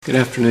Good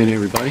afternoon,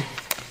 everybody.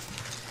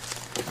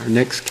 Our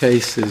next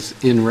case is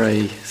in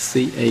re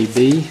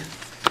C.A.B.,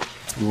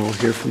 and we'll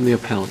hear from the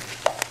appellant.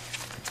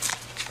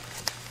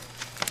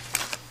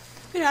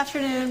 Good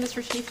afternoon,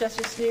 Mr. Chief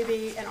Justice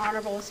Newby and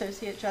Honorable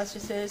Associate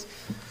Justices.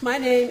 My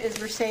name is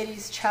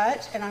Mercedes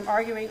Chutt, and I'm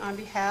arguing on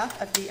behalf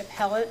of the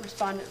appellant,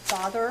 respondent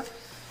father,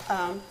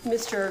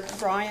 Mr.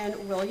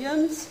 Brian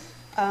Williams.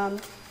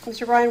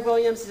 Mr. Brian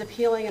Williams is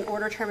appealing an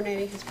order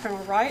terminating his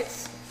criminal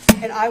rights,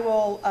 and I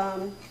will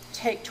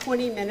take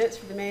 20 minutes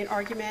for the main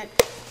argument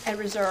and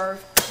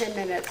reserve 10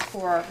 minutes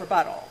for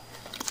rebuttal.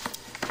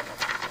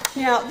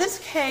 Now, this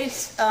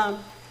case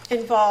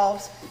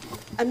involves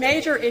a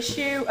major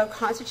issue of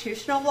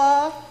constitutional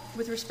law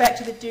with respect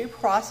to the due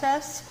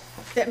process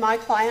that my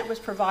client was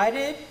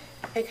provided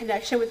in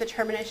connection with the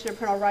termination of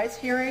criminal rights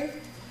hearing.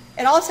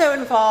 It also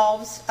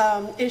involves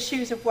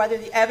issues of whether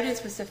the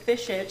evidence was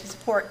sufficient to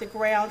support the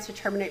grounds to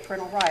terminate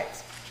parental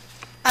rights.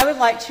 I would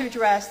like to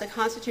address the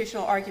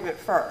constitutional argument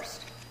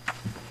first.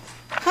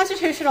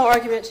 Constitutional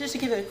argument, just to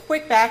give it a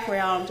quick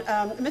background,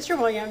 Mr.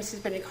 Williams has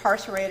been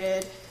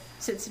incarcerated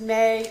since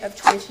May of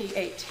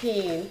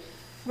 2018,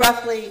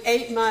 roughly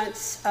 8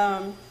 months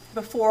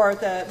before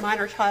the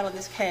minor child in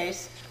this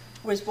case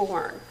was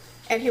born.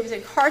 And he was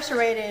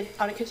incarcerated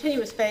on a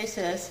continuous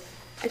basis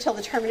until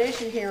the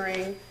termination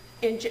hearing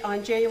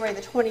on January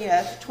the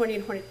 20th,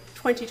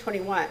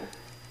 2021.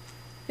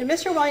 Now,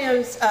 Mr.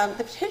 Williams,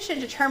 the petition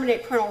to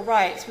terminate parental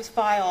rights was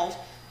filed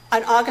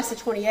on August the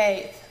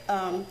 28th,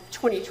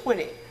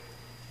 2020.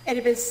 It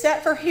had been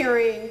set for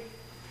hearing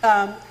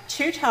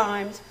 2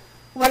 times,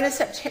 one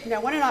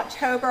in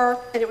October,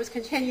 and it was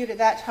continued at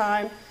that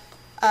time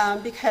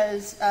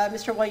because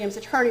Mr. Williams'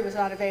 attorney was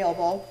not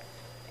available.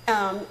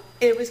 Then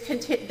it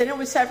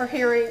was set for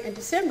hearing in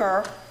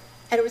December,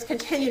 and it was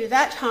continued at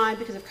that time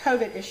because of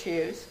COVID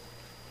issues.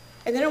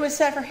 And then it was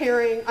set for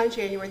hearing on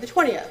January the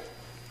 20th.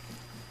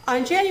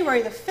 On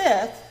January the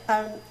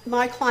 5th,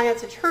 my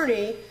client's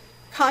attorney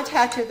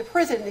contacted the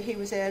prison that he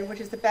was in,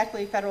 which is the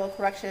Beckley Federal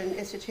Correction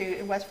Institute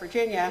in West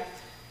Virginia,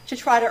 to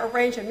try to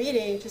arrange a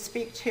meeting to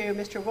speak to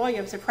Mr.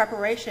 Williams in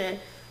preparation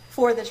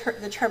for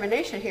the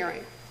termination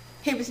hearing.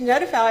 He was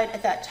notified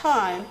at that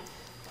time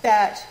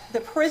that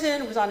the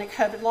prison was on a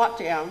COVID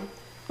lockdown,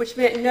 which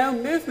meant no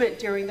movement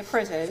during the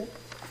prison,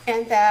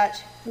 and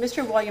that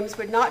Mr. Williams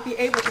would not be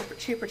able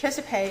to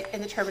participate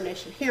in the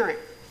termination hearing.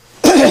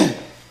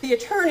 The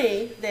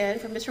attorney then,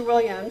 for Mr.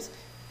 Williams,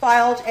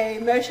 filed a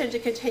motion to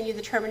continue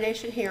the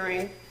termination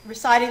hearing,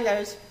 reciting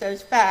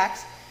those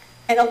facts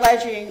and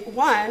alleging,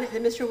 one,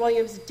 that Mr.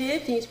 Williams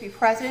did need to be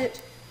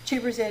present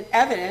to present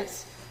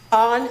evidence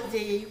on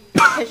the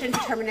petition to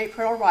terminate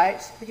parental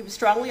rights, that he was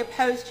strongly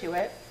opposed to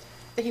it,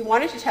 that he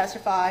wanted to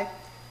testify,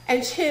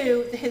 and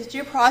 2, that his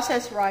due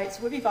process rights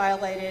would be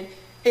violated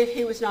if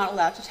he was not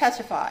allowed to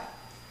testify.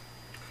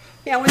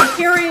 Now, when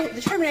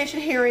the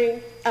termination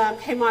hearing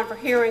came on for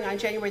hearing on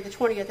January the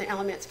 20th in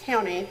Alamance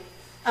County,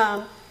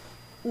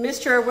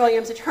 Mr.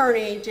 Williams'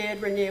 attorney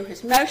did renew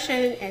his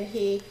motion, and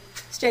he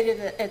stated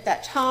that at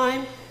that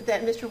time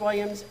that Mr.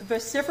 Williams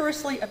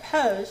vociferously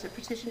opposed the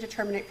petition to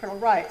terminate parental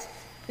rights,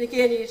 and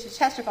again needed to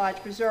testify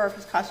to preserve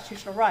his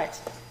constitutional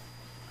rights.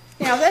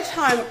 Now, at that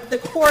time, the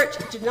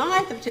court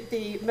denied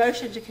the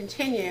motion to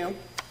continue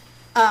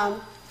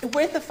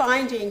with the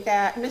finding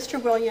that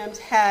Mr. Williams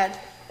had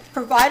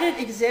provided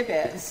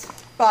exhibits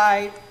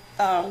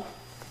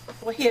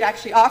he had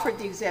actually offered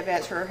the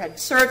exhibits or had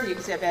served the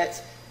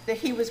exhibits that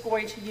he was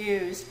going to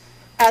use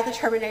at the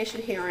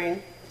termination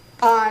hearing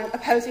on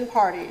opposing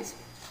parties.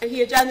 And he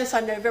had done this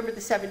on November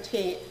the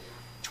 17th,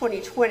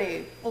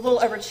 2020, a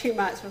little over 2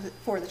 months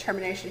before the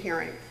termination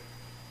hearing.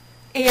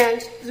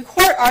 And the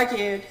court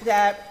argued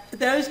that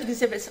those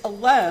exhibits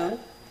alone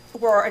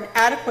were an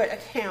adequate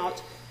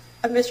account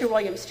of Mr.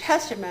 Williams'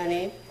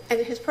 testimony, and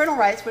that his parental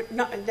rights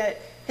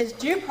that his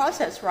due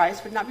process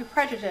rights would not be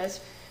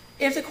prejudiced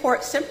if the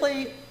court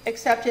simply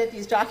accepted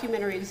these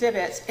documentary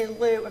exhibits in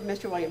lieu of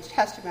Mr. Williams'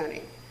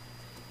 testimony.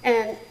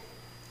 And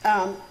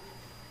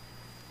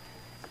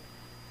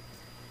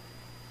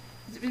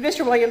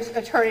Mr. Williams'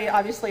 attorney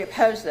obviously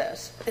opposed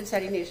this and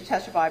said he needed to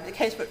testify, but the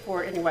case went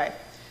forward anyway.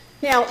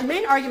 Now, the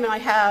main argument I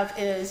have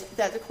is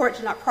that the court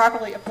did not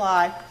properly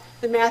apply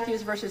the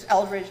Matthews versus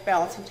Eldridge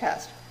balancing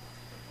test.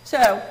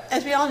 So,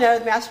 as we all know,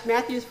 the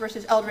Matthews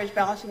versus Eldridge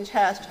balancing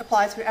test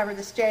applies whenever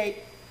the state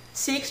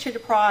seeks to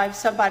deprive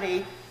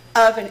somebody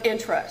of an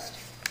interest.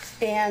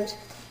 And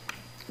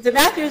the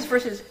Matthews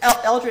versus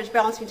Eldridge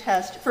balancing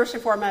test, first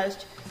and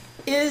foremost,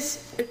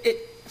 it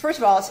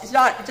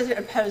doesn't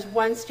impose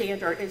one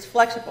standard. It's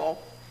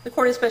flexible. The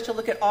court is supposed to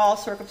look at all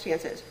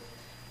circumstances.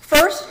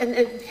 First, in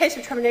the case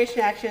of termination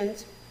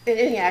actions, in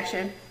any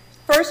action,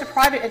 first, a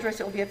private interest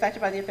that will be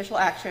affected by the official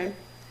action.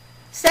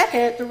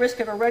 Second, the risk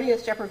of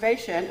erroneous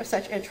deprivation of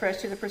such interest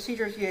to the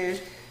procedures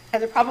used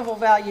and the probable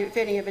value, if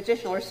any, of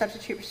additional or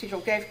substitute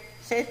procedural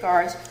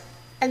safeguards.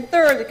 And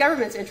third, the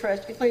government's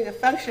interest, including the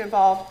function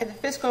involved in the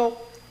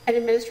fiscal and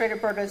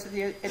administrative burdens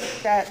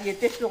that the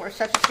additional or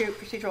substitute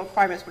procedural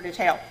requirements would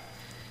entail.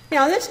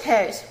 Now, in this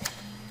case,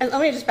 And let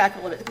me just back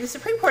up a little bit. The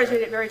Supreme Court has made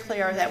it very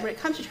clear that when it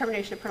comes to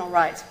termination of parental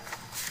rights,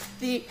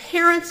 the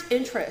parent's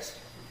interest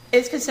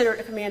is considered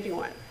a commanding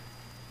one.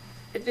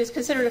 It is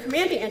considered a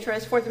commanding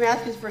interest for the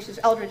Matthews versus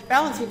Eldridge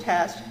balancing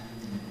test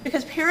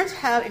because parents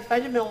have a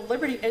fundamental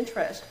liberty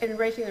interest in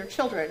raising their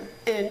children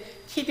and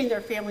keeping their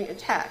family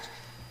intact.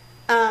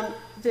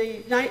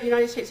 The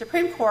United States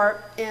Supreme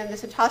Court in the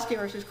Santosky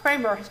versus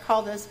Kramer has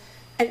called this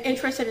an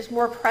interest that is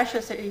more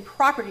precious than any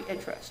property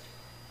interest.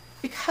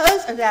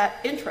 Because of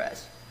that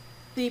interest,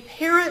 the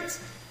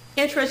parent's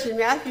interest in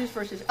Matthews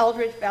versus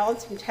Eldridge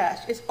balancing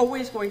test is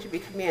always going to be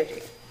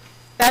commanding.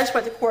 That is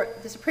what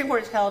the Supreme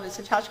Court has held in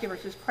Santosky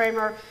versus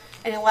Kramer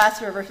and in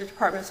Lassiter versus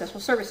Department of Social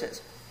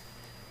Services.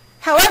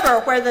 However,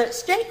 where the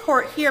state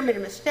court here made a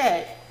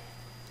mistake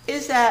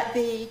is that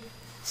the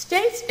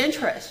state's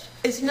interest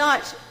is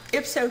not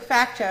ipso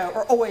facto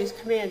or always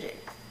commanding.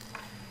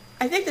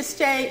 I think the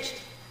state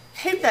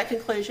came to that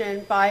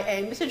conclusion by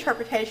a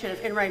misinterpretation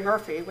of N. Ray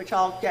Murphy, which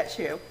I'll get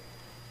to.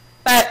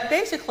 But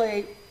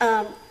basically,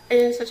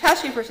 in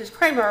Santosky versus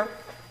Kramer,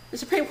 the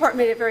Supreme Court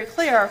made it very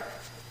clear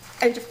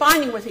in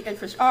defining what the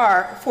interests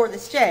are for the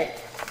state.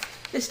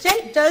 The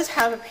state does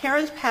have a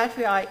parent's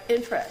patriotic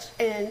interest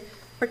in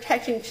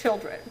protecting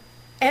children,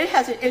 and it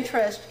has an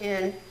interest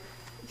in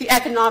the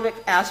economic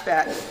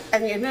aspects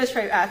and the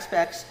administrative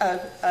aspects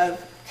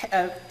of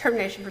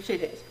termination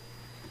proceedings.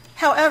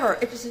 However,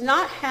 it does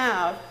not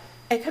have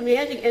a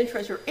commanding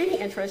interest or any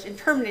interest in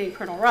terminating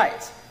parental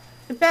rights.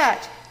 In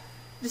fact,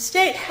 the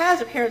state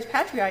has a parent's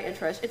patriotic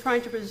interest in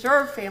trying to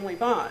preserve family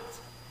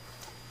bonds.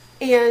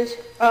 And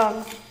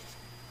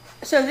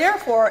so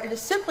therefore, it is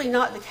simply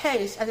not the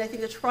case, as I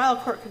think the trial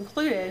court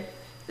concluded,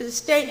 that the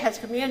state has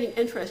commanding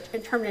interest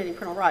in terminating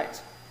parental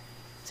rights.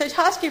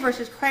 Santosky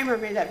versus Kramer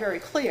made that very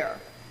clear.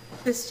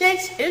 The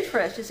state's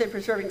interest is in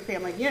preserving the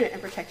family unit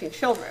and protecting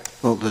children.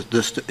 Well,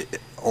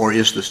 or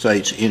is the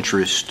state's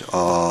interest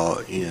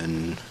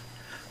in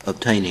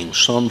obtaining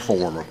some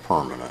form of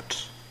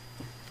permanence,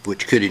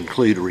 which could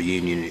include a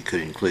reunion, it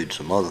could include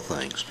some other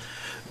things,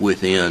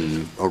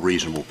 within a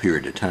reasonable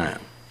period of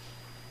time?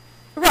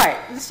 Right.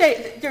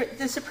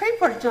 The Supreme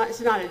Court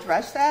does not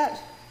address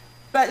that,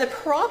 but the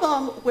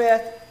problem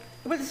with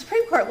what the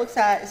Supreme Court looks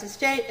at is the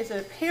state is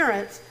a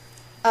parent's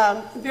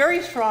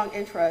very strong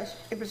interest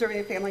in preserving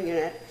the family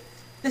unit.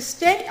 The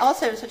state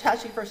also, in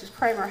Santosky versus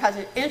Kramer, has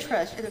an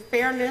interest in the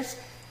fairness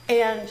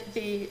and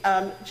the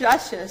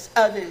justice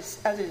of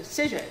the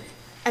decision,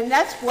 and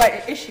that's what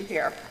an issue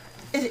here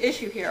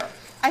is.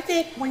 I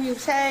think when you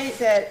say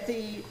that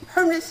the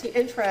permanency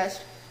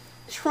interest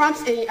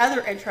trumps any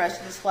other interest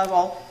at this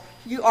level,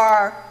 you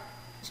are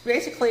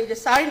basically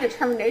deciding a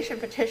termination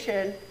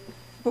petition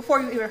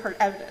before you even heard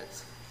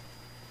evidence.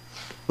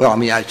 Well, I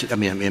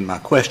mean, my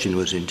question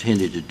was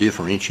intended to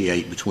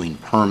differentiate between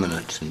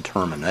permanence and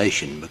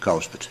termination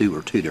because the two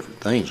are two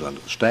different things under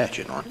the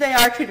statute, aren't they? They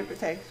are two different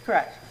things,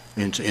 correct.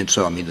 And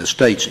so, I mean, the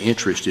state's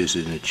interest is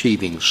in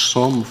achieving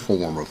some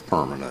form of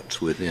permanence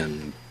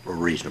within a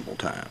reasonable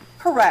time.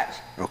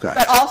 Correct. Okay.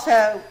 But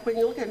also, when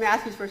you look at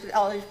Matthews versus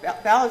Eldridge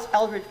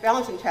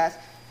balancing test,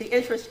 the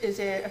interest is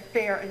in a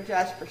fair and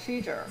just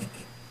procedure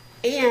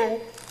and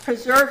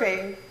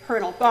preserving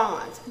parental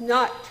bonds,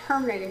 not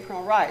terminating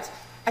parental rights.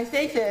 I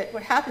think that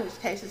what happened in this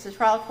case is the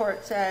trial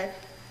court said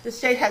the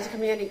state has a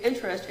commanding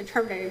interest in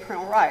terminating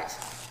parental rights.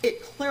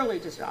 It clearly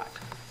does not.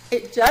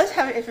 It does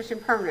have an interest in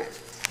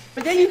permanence.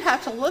 But then you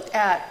have to look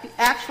at the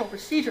actual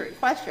procedure in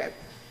question.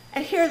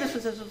 And here this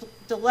was a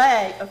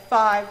delay of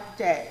 5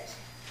 days.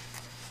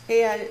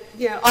 And,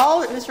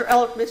 all that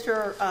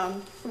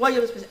Mr.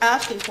 Williams was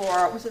asking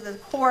for was that the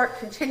court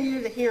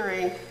continue the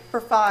hearing for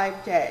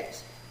 5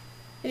 days.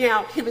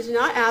 Now, he was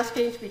not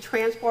asking to be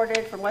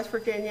transported from West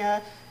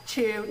Virginia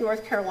to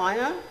North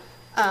Carolina.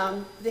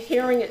 The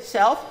hearing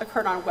itself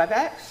occurred on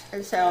WebEx,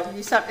 and so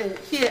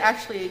he had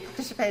actually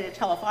participated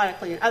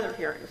telephonically in other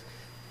hearings.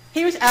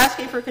 He was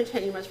asking for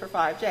continuance for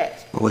 5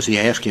 days. Was he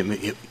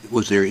asking,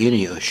 was there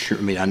any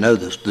assurance? I mean, I know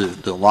the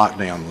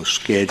lockdown was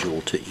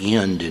scheduled to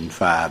end in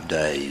 5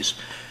 days.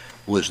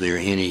 Was there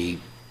any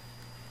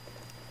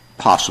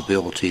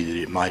possibility that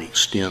it might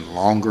extend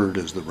longer?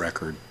 Does the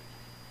record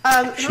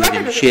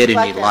shed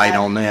any light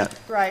on that?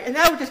 Right, and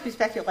that would just be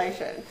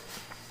speculation.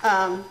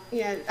 I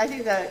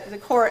think the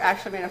court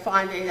actually made a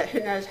finding that who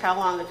knows how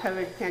long the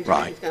COVID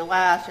pandemic is going to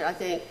last, and I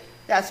think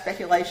that's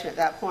speculation at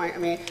that point. I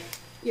mean,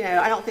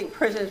 I don't think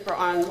prisons were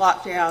on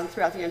lockdown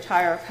throughout the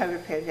entire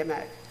COVID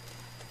pandemic.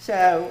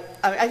 So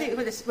I think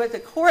what the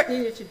court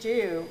needed to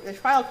do, the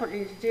trial court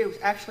needed to do, was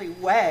actually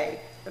weigh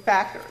the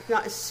factors,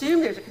 not assume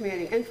there's a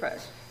commanding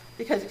interest,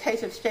 because the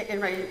case of State and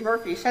Ray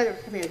Murphy said there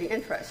was a commanding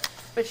interest.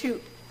 But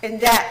in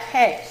that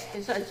case,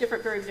 it's a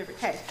very different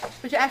case.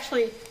 But you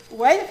actually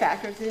weigh the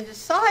factors and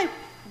decide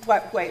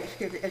what weight to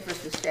give the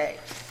interest of the state.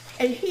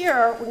 And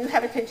here, when you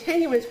have a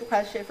continuance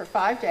question for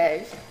 5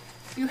 days,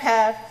 you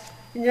have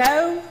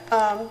no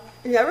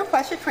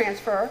request to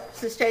transfer,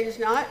 so the state is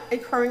not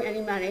incurring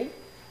any money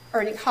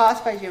or any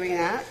cost by doing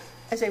that,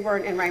 as they were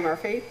in Ray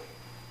Murphy,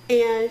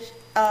 and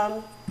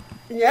no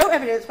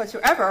evidence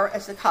whatsoever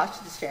as the cost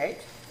to the state.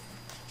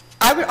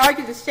 I would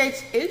argue the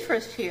state's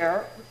interest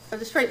here, or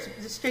the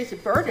state's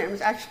burden,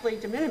 was actually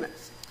de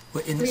minimis.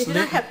 Well, in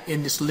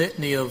this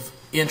litany of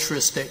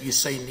interests that you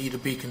say need to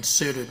be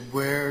considered,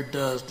 where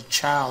does the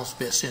child's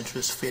best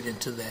interest fit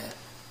into that?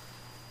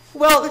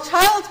 Well, the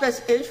child's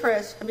best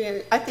interest, I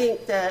mean, I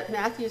think the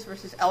Matthews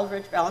versus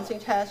Eldridge balancing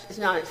test is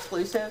not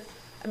exclusive.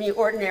 I mean, you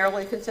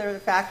ordinarily consider the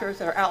factors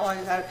that are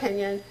outlined in that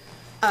opinion.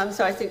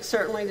 So I think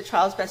certainly the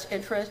child's best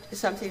interest is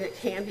something that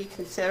can be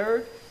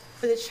considered.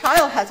 But the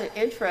child has an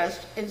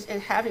interest in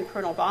having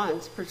parental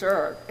bonds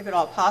preserved, if at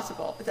all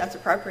possible, if that's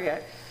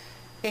appropriate.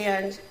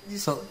 And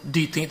so do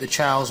you think the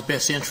child's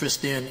best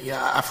interest then,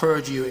 I've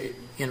heard you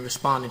in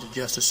responding to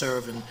Justice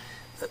Ervin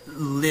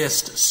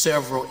list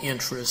several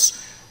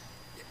interests.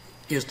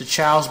 Is the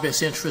child's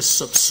best interest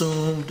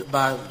subsumed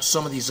by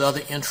some of these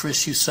other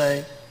interests you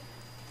say?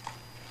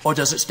 Or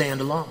does it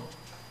stand alone?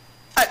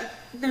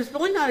 There's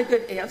really not a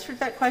good answer to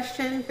that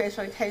question based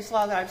on case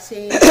law that I've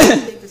seen. I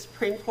think the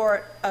Supreme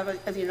Court of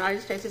the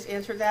United States has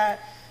answered that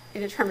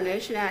in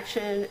determination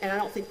action, and I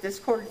don't think this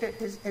court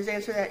has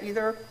answered that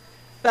either.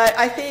 But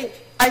I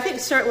think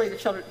certainly the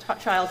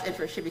child's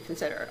interest should be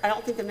considered. I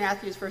don't think the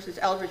Matthews versus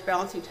Eldridge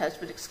balancing test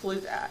would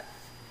exclude that.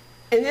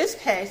 In this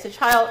case, the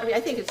child, I mean, I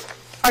think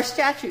our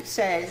statutes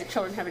say that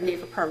children have a need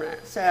for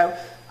permanence. So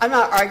I'm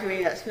not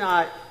arguing that's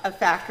not a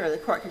factor the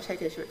court can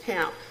take into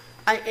account.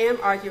 I am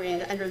arguing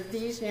that under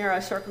these narrow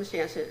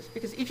circumstances,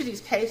 because each of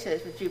these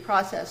cases with due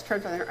process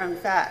turns on their own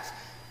facts,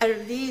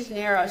 under these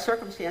narrow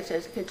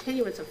circumstances, a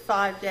continuance of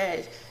 5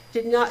 days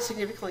did not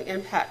significantly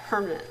impact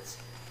permanence.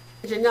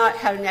 It did not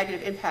have a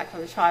negative impact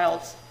on the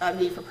child's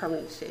need for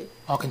permanency.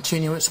 Are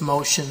continuance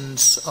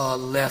motions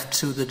left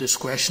to the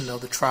discretion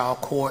of the trial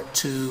court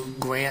to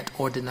grant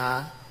or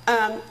deny?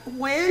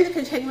 When the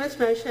continuance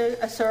motion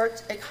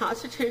asserts a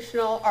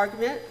constitutional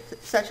argument,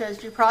 such as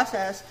due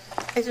process,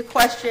 is a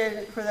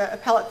question for the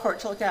appellate court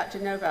to look at de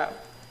novo.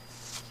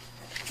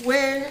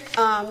 When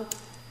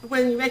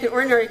you make an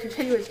ordinary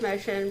continuance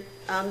motion,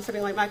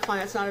 something like my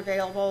client's not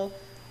available,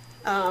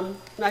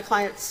 my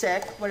client's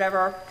sick,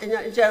 whatever, and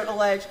don't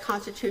allege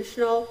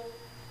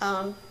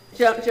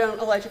don't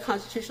allege a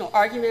constitutional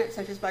argument,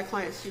 such as my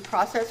client's due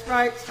process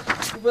rights,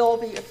 will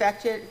be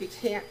affected if he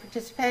can't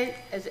participate,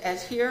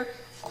 as here,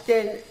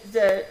 then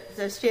the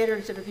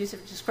standards of abuse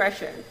of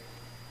discretion.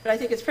 But I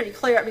think it's pretty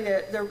clear. I mean,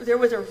 there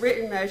was a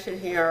written motion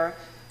here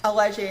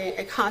alleging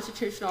a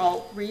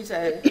constitutional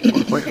reason.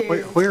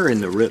 Where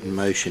in the written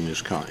motion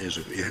is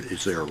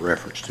there a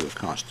reference to a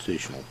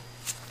constitutional?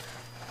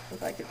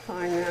 If I could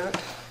find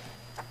that.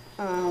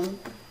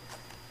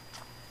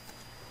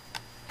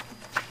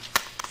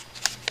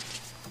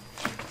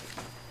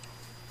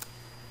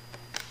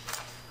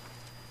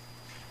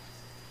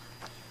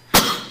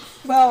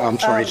 Well, I'm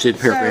sorry, it's in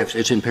paragraph.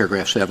 It's in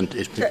paragraph 7.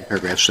 It's in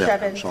paragraph 7.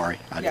 7. I'm sorry,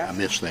 I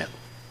missed that.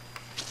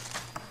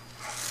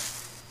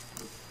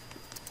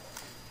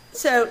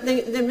 So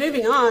then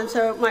moving on.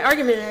 So my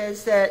argument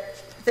is that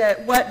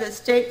what the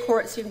state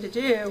court seemed to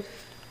do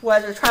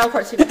was, the trial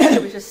court seemed to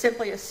do, was just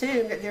simply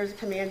assume that there's a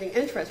commanding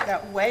interest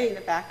without weighing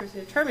the factors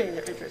and determining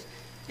their interest.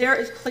 There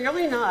is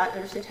clearly not,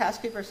 under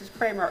Sintaski versus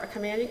Kramer, a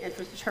commanding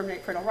interest to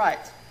terminate parental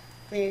rights.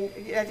 I mean,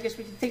 I guess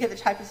we can think of the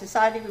type of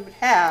society we would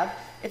have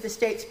if the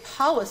state's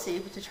policy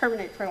was to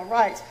terminate parental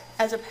rights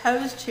as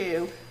opposed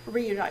to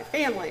reunite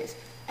families.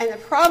 And the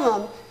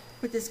problem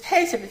with this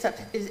case, if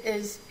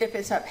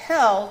it's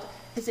upheld,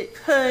 is it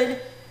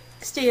could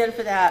stand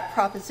for that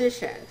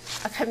proposition,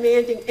 a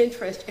commanding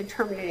interest in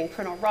terminating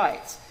parental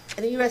rights.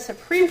 And the U.S.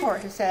 Supreme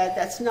Court has said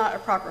that's not a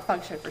proper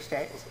function for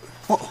states.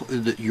 Well,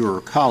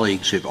 your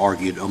colleagues have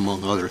argued,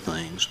 among other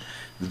things,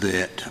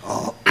 that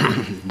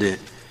that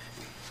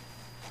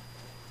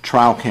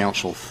trial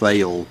counsel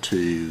failed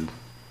to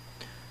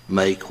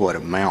make what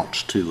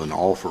amounts to an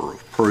offer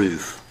of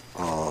proof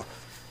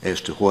as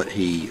to what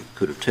he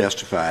could have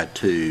testified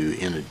to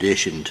in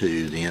addition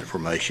to the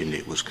information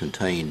that was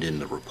contained in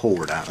the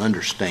report. I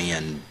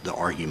understand the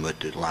argument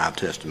that live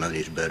testimony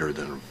is better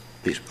than a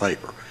piece of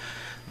paper,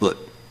 but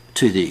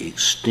to the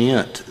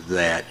extent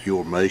that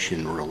your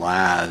motion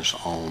relies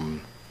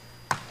on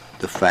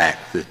the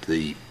fact that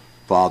the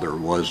father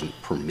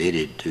wasn't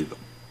permitted to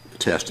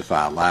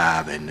testify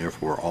live and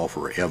therefore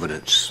offer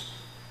evidence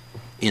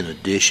in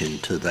addition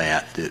to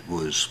that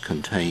was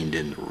contained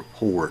in the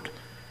report,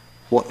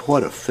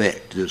 what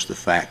effect does the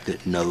fact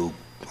that no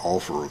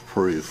offer of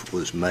proof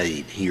was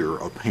made here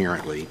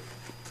apparently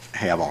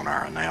have on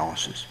our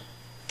analysis?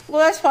 Well,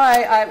 that's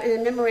why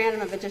in the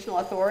memorandum of additional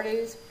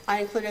authorities,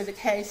 I included the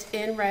case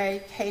In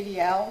Re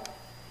KDL.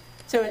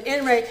 So in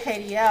In Re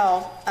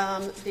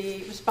KDL,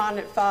 the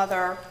respondent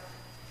father,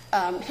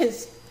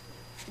 his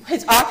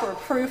offer of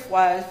proof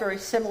was very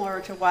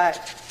similar to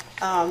what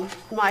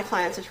my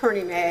client's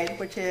attorney made,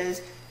 which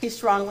is he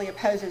strongly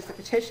opposes the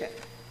petition.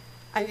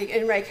 I think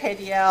in Re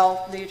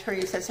KDL, the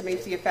attorney said something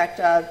to the effect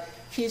of,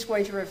 he's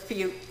going to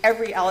refute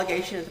every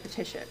allegation of the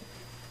petition.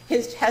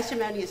 His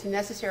testimony is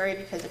necessary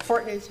because the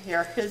court needs to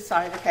hear his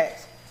side of the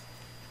case.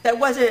 That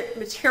wasn't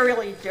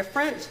materially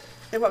different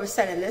than what was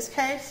said in this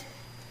case.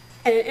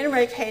 And in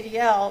Re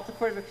KDL, the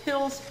Court of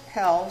Appeals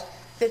held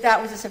that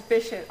that was a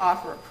sufficient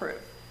offer of proof.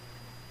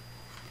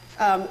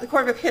 The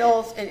Court of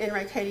Appeals in In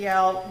re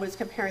KDL was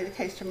comparing the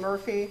case to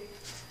Murphy,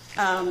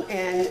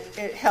 and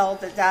it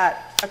held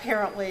that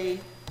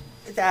apparently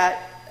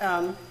that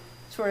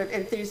sort of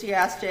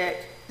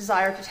enthusiastic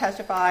desire to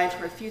testify and to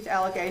refute the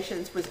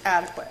allegations was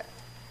adequate.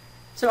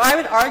 So I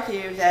would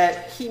argue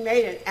that he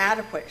made an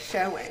adequate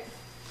showing.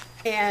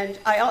 And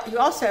you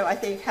also, I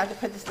think, have to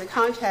put this in the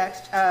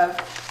context of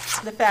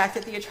the fact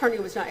that the attorney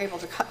was not able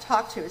to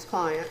talk to his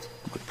client.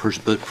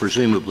 But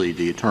presumably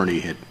the attorney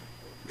had,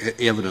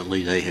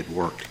 evidently they had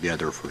worked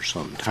together for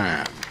some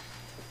time.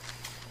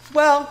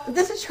 Well,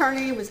 this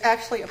attorney was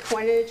actually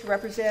appointed to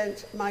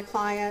represent my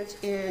client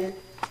in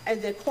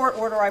the court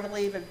order, I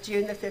believe, of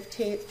June the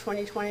 15th,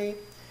 2020,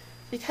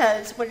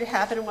 because what had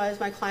happened was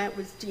my client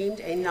was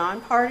deemed a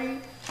non-party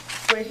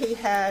when he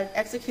had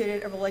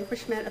executed a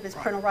relinquishment of his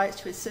parental rights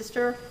to his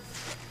sister.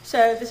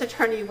 So this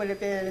attorney would have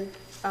been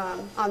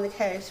on the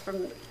case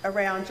from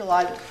around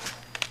July the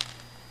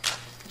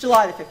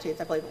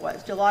 15th, I believe it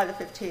was, July the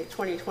 15th,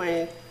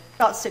 2020,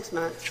 about 6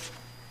 months.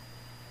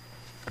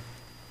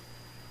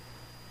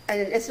 And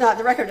it's not,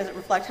 the record doesn't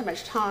reflect how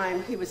much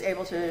time he was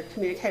able to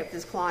communicate with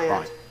his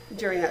client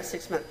during that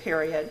 6-month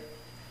period.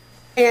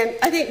 And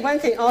I think one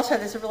thing also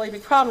that's a really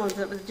big problem with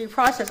the due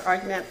process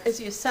argument is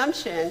the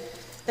assumption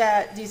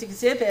that these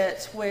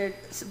exhibits would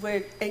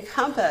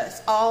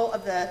encompass all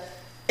of the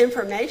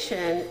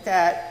information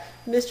that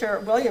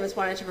Mr. Williams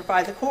wanted to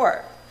provide the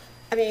court.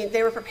 I mean,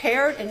 they were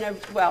prepared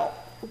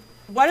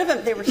one of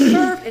them, they were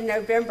served in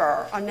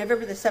November, on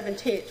November the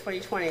 17th,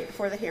 2020,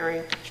 before the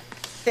hearing.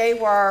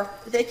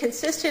 They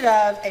consisted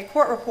of a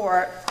court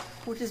report,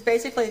 which is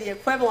basically the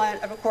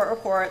equivalent of a court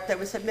report that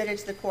was submitted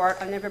to the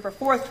court on November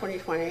 4th,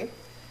 2020.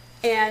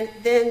 And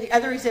then the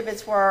other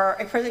exhibits were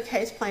a prison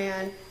case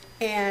plan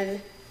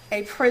and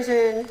a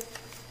prisoner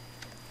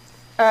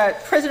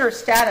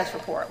status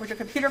report, which are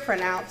computer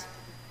printouts.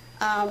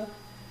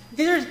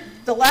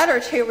 The latter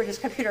two were just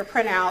computer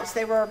printouts.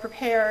 They were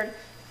prepared,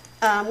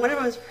 one of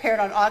them was prepared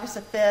on August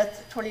the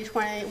 5th,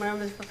 2020. One of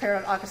them was prepared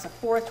on August the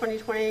 4th,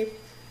 2020.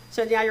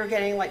 So now you're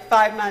getting like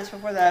 5 months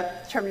before the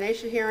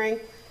termination hearing.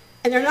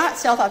 And they're not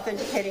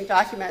self-authenticating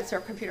documents. They're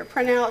computer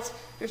printouts.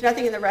 There's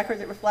nothing in the record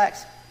that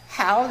reflects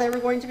how they were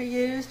going to be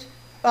used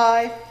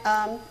by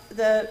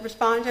the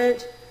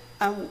respondent.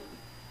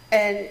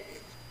 And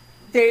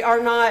they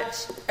are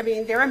not, I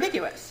mean, they're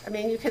ambiguous. I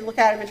mean, you can look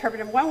at them, interpret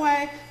them one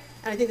way,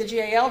 and I think the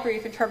GAL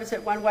brief interprets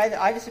it one way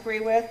that I disagree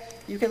with.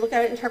 You can look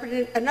at it and interpret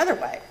it another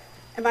way.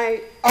 And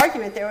my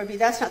argument there would be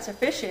that's not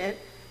sufficient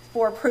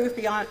for proof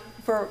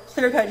for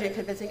clear, cogent,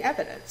 convincing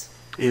evidence.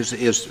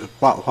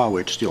 While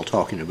we're still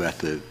talking about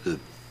the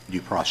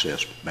due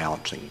process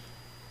balancing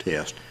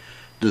test,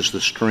 does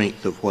the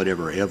strength of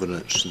whatever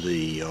evidence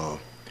the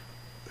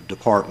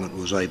department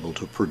was able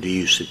to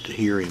produce at the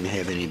hearing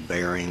have any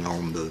bearing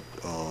on the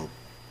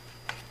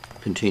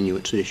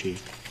continuance issue?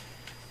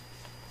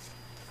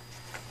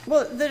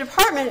 Well, the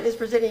department is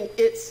presenting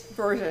its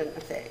version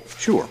of things.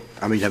 Sure.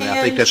 I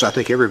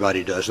think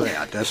everybody does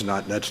that. That's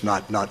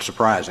not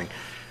surprising.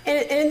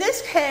 And in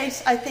this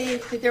case, I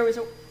think that there was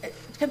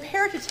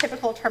compared to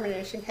typical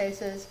termination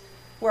cases,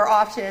 where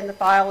often the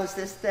file is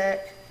this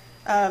thick,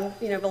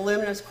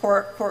 voluminous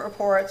court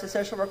reports, a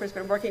social worker's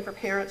been working for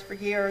parents for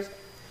years.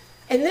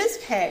 In this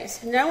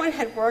case, no one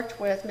had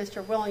worked with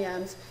Mr.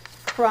 Williams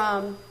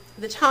from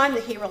the time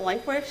that he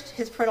relinquished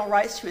his parental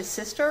rights to his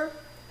sister,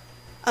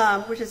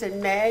 which is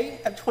in May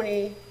of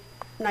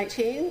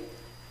 2019,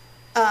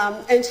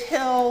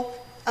 until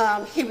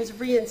he was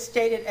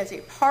reinstated as a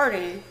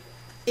party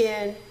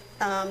in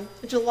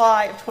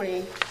July of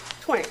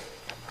 2020.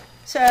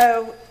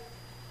 So,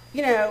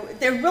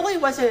 there really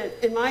wasn't,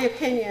 in my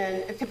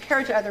opinion,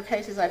 compared to other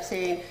cases I've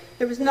seen,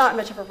 there was not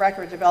much of a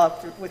record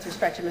developed with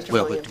respect to Mr.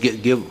 Williams.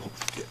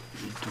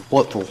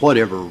 But for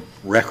whatever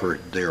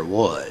record there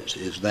was,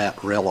 is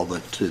that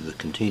relevant to the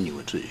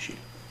continuance issue?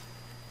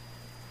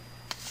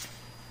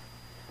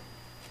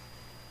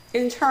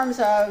 In terms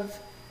of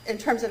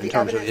the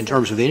evidence? In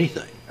terms of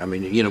anything. I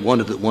mean, one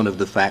of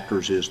the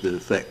factors is the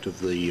effect of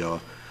the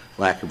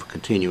lack of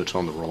continuance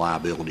on the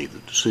reliability of the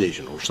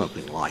decision or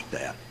something like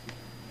that.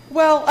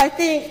 Well, I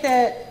think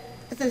that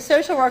the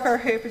social worker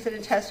who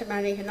presented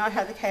testimony had not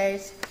had the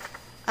case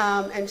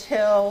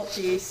until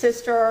the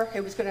sister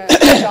who was going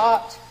to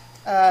adopt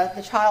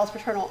the child's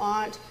paternal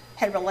aunt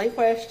had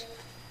relinquished,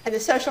 and the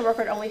social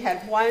worker had only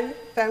had one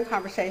phone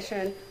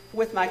conversation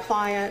with my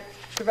client.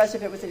 The rest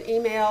of it was an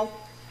email.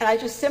 And I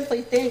just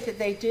simply think that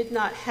they did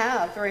not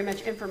have very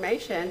much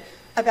information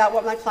about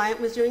what my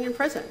client was doing in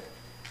prison,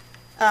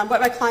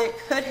 what my client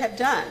could have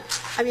done.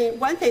 I mean,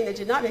 one thing that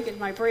did not make it in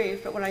my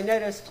brief, but when I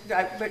noticed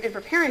in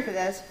preparing for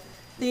this,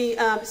 the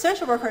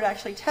social worker had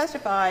actually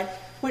testified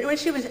when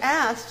she was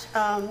asked,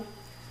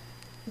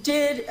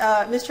 did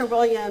Mr.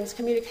 Williams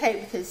communicate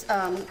with his,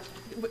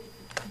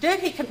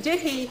 did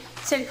he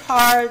send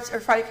cards or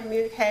try to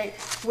communicate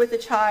with the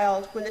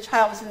child when the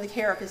child was in the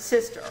care of his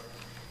sister?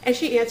 And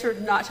she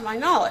answered, not to my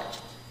knowledge.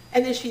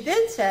 And then she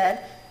then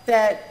said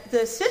that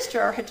the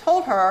sister had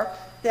told her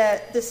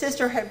that the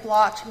sister had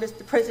blocked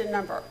the prison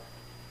number.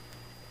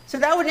 So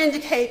that would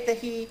indicate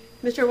that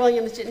Mr.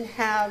 Williams didn't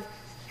have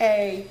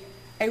a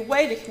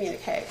way to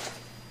communicate.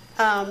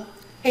 And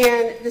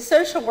the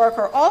social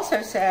worker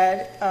also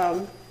said,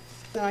 now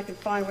I can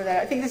find where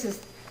that, I think this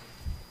is,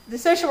 the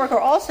social worker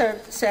also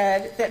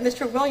said that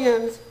Mr.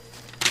 Williams,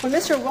 when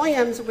Mr.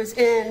 Williams was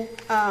in,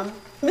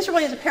 Mr.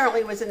 Williams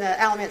apparently was in the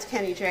Alamance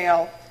County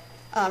Jail,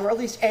 or at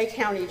least a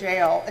county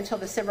jail, until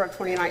December of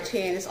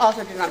 2019. This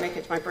also did not make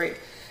it to my brief.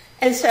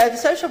 And so the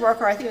social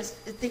worker, I think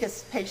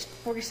it's page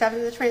 47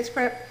 of the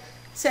transcript,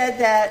 said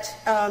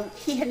that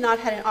he had not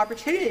had an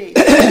opportunity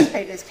to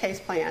participate in his case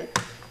plan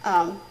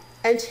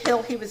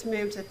until he was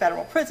moved to the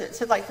federal prison.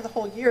 So like for the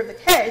whole year of the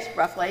case,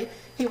 roughly,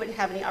 he wouldn't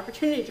have any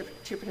opportunity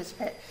to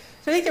participate.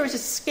 So I think there was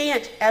just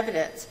scant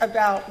evidence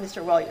about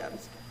Mr.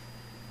 Williams.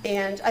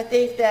 And I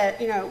think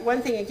that,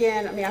 one thing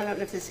again, I don't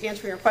know if this is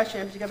answering your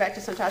question, but to go back to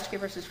Sontaczki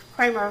versus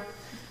Kramer,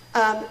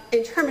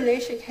 in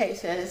termination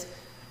cases,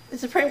 the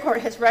Supreme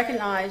Court has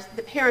recognized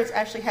that parents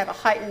actually have a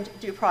heightened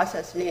due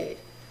process need.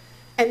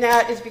 And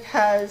that is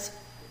because,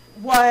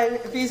 one,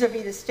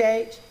 vis-a-vis the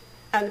state,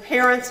 and the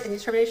parents in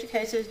these termination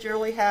cases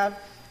generally have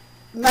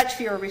much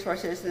fewer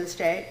resources than the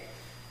state.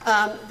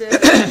 The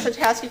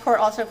Sontaczki court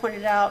also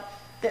pointed out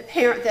that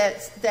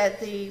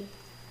the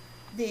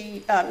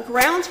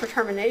grounds for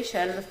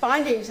termination, and the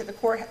findings that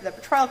the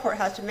trial court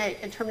has to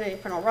make in terminating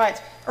parental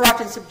rights, are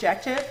often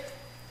subjective,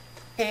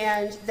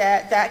 and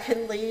that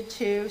can lead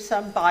to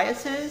some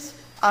biases.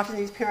 Often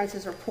these parents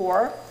are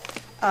poor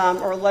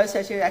or low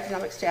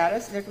socioeconomic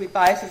status, and there can be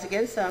biases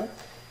against them.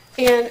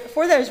 And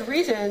for those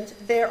reasons,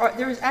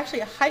 there is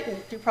actually a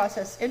heightened due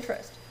process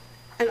interest.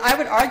 And I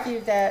would argue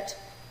that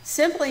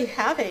simply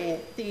having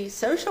the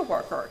social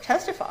worker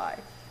testify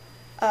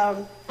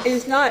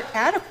is not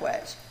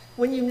adequate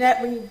when you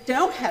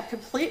don't have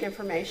complete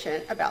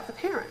information about the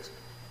parent.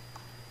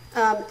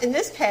 In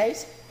this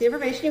case, the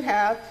information you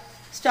have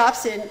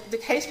the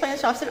case plan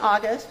stops in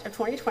August of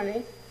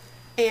 2020,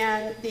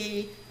 and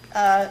the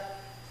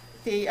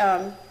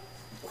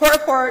court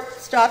report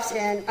stops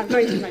in, I'm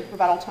going to use my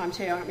rebuttal time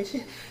too,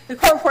 the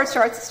court report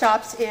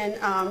stops in,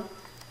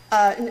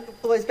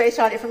 was based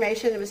on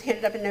information that was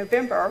handed up in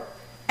November,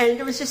 and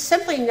there was just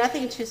simply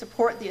nothing to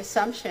support the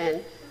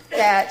assumption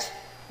that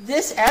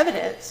this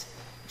evidence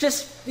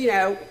just,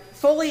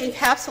 fully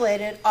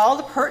encapsulated all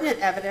the pertinent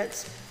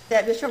evidence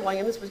that Mr.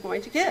 Williams was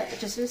going to give. It's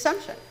just an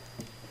assumption.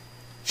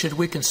 Should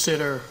we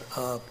consider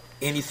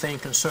anything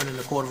concerning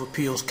the Court of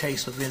Appeals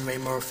case of N. Ray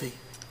Murphy?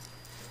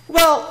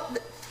 Well,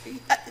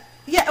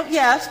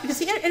 yes,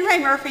 because N. Ray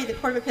Murphy, the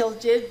Court of Appeals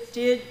did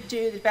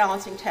do the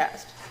balancing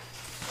test.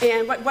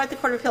 And what the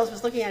Court of Appeals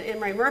was looking at in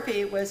N. Ray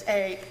Murphy was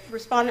a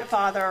respondent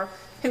father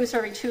who was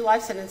serving 2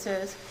 life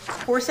sentences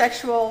for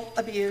sexual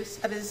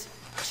abuse of his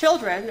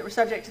children that were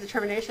subject to the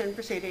termination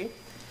proceeding.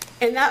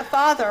 And that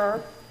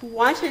father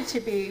wanted to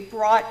be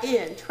brought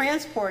in,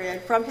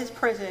 transported from his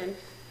prison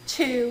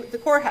to the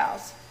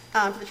courthouse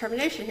for the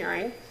termination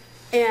hearing.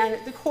 And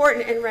the court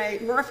in N. Ray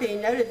Murphy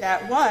noted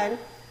that, one,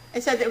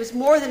 it said that it was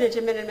more than a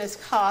de minimis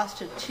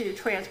cost to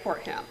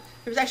transport him.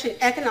 There was actually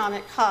an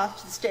economic cost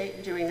to the state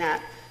in doing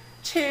that.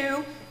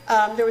 2,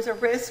 there was a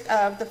risk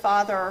of the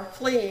father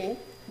fleeing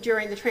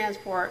during the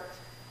transport.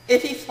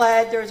 If he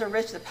fled, there was a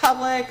risk to the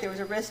public, there was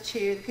a risk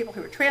to the people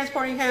who were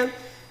transporting him.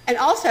 And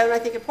also, and I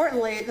think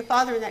importantly, the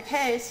father in that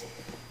case,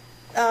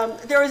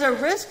 there was a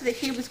risk that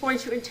he was going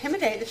to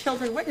intimidate the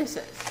children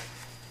witnesses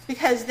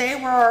because they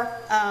were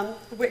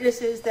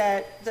witnesses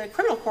that the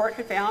criminal court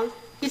had found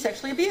he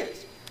sexually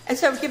abused. And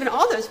so given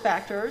all those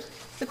factors,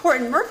 the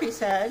court in Murphy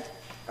said,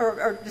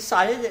 or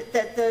decided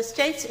that the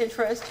state's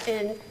interest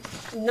in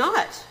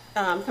not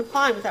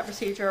complying with that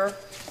procedure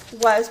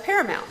was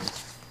paramount.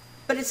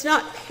 But it's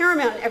not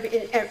paramount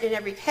in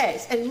every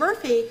case. And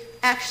Murphy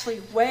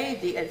actually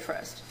weighed the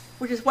interest,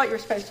 which is what you're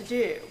supposed to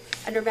do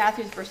under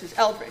Matthews versus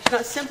Eldridge.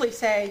 Not simply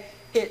say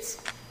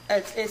it's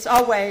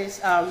always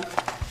a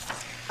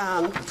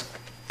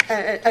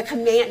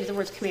command, the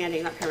word's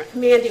commanding, not paramount,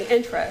 commanding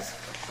interest,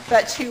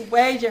 but to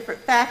weigh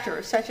different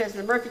factors, such as in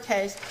the Murphy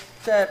case,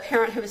 the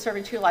parent who was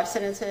serving 2 life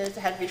sentences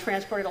that had to be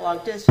transported a long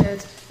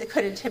distance that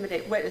could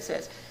intimidate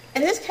witnesses.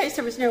 In this case,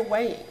 there was no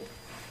weighing.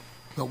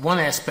 But one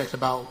aspect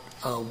about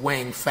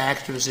weighing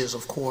factors is,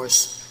 of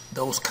course,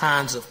 those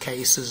kinds of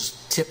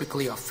cases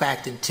typically are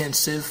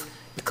fact-intensive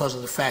because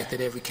of the fact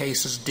that every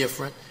case is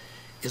different.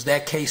 Is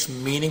that case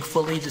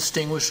meaningfully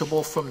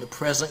distinguishable from the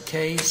present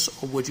case,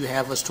 or would you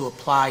have us to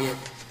apply it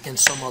in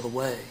some other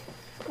way?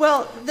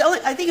 Well,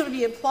 I think it would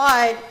be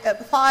applied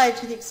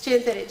to the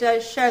extent that it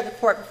does show the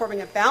court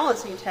performing a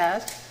balancing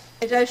test.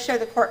 It does show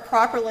the court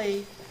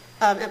properly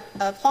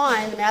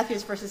applying the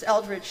Matthews versus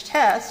Eldridge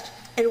test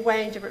and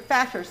weighing different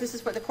factors. This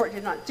is what the court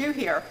did not do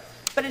here.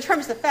 But in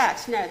terms of the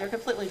facts, no, they're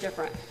completely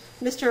different.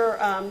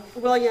 Mr.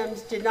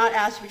 Williams did not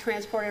ask to be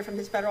transported from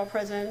his federal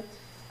prison.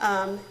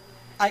 The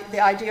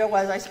idea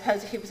was, I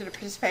suppose, that he was going to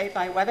participate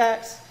by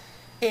WebEx,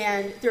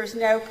 and there's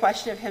no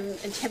question of him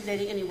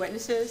intimidating any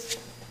witnesses.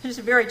 It's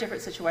a very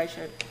different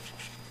situation.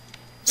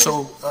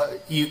 So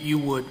you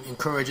would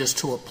encourage us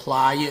to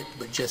apply it,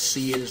 but just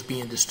see it as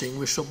being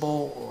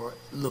distinguishable, or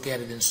look at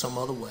it in some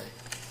other way?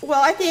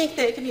 Well, I think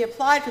that it can be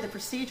applied for the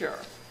procedure.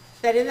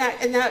 That in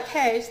that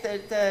case,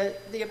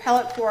 the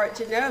appellate court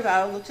de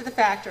novo looked at the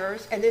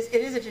factors, and it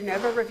is a de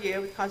novo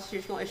review with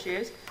constitutional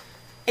issues,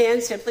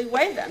 and simply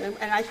weighed them.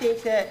 And I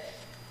think that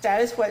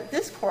is what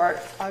this court,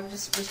 I would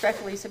just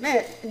respectfully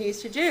submit,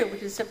 needs to do,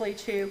 which is simply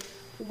to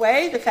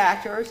weigh the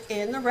factors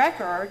in the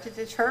record to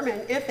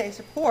determine if they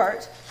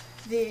support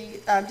the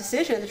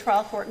decision the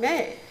trial court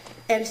made,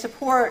 and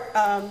support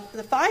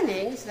the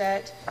findings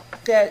that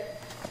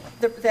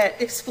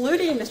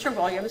excluding Mr.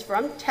 Williams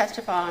from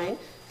testifying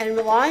and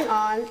relying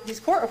on these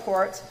court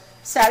reports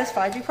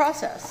satisfied due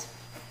process.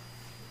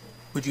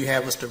 Would you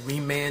have us to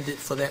remand it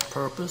for that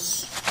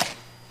purpose?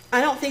 I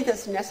don't think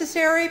that's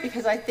necessary,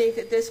 because I think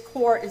that this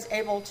court is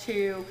able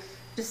to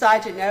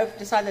decide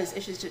those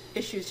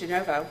issues de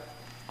novo.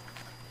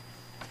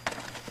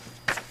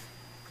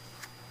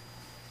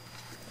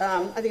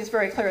 I think it's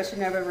very clear it's de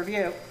novo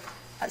review.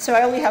 So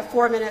I only have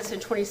 4 minutes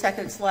and 20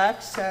 seconds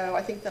left, so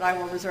I think that I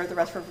will reserve the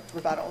rest for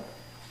rebuttal,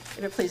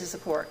 if it pleases the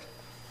court.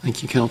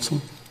 Thank you,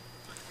 counsel.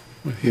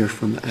 We'll hear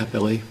from the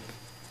appellee.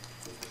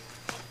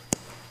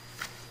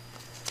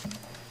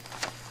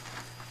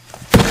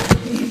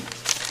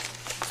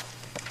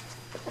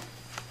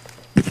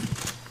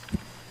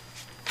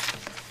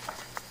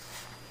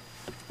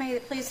 May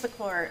it please the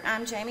court,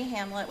 I'm Jamie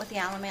Hamlet with the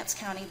Alamance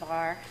County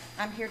Bar.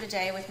 I'm here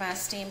today with my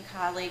esteemed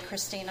colleague,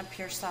 Christina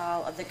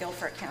Pearsall of the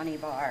Guilford County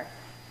Bar.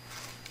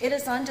 It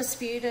is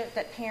undisputed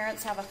that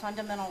parents have a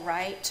fundamental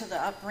right to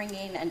the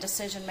upbringing and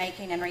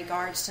decision-making in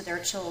regards to their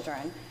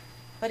children.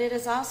 But it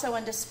is also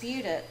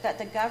undisputed that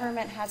the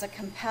government has a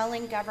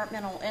compelling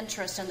governmental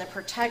interest in the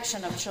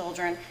protection of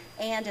children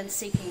and in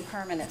seeking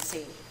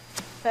permanency.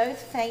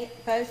 Both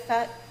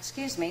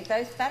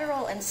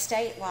federal and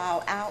state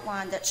law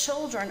outline that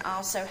children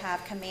also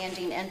have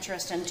commanding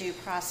interest and due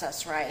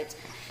process rights.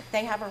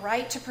 They have a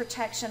right to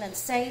protection and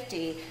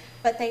safety,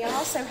 but they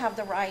also have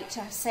the right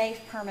to safe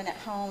permanent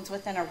homes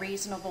within a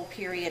reasonable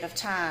period of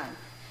time.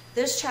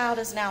 This child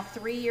is now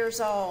 3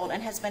 years old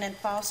and has been in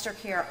foster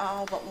care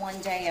all but 1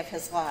 day of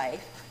his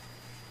life.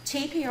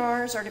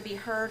 TPRs are to be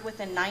heard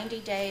within 90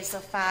 days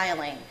of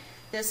filing.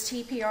 This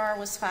TPR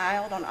was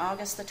filed on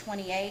August the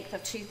 28th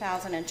of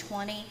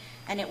 2020,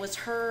 and it was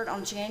heard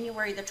on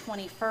January the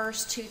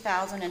 21st,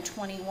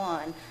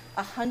 2021,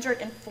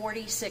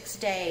 146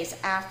 days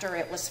after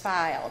it was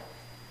filed.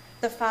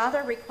 The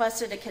father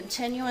requested a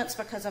continuance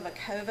because of a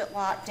COVID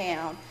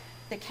lockdown.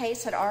 The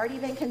case had already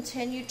been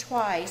continued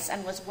twice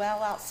and was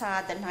well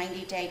outside the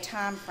 90-day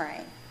time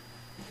frame.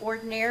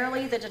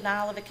 Ordinarily, the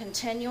denial of a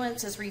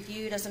continuance is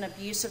reviewed as an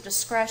abuse of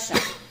discretion.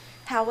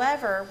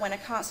 However, when a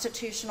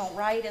constitutional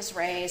right is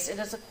raised, it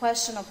is a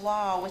question of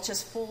law which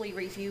is fully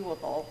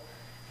reviewable.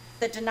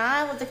 The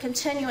denial of the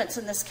continuance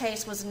in this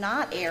case was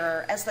not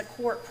error, as the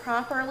court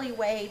properly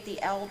weighed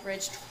the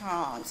Eldridge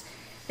prongs.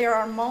 There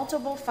are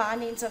multiple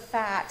findings of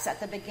facts at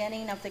the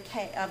beginning of the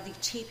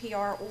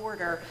TPR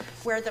order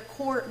where the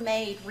court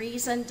made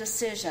reasoned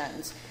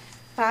decisions.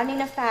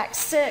 Finding of fact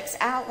 6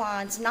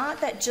 outlines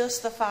not that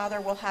just the father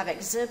will have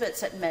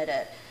exhibits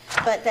admitted,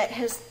 but that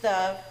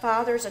the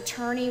father's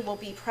attorney will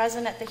be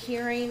present at the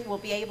hearing, will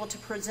be able to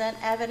present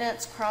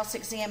evidence,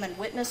 cross-examine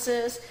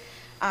witnesses,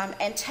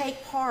 and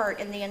take part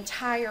in the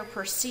entire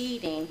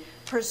proceeding,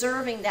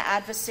 preserving the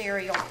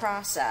adversarial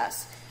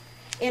process.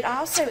 It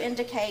also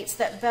indicates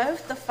that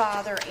both the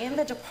father and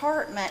the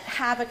department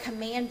have a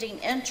commanding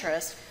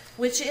interest,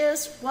 which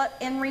is what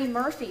Henry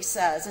Murphy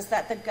says, is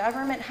that the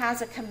government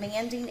has a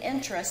commanding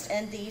interest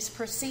in these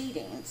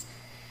proceedings.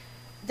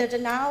 The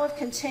denial of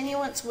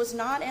continuance was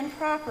not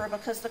improper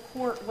because the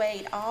court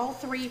weighed all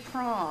 3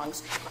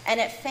 prongs, and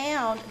it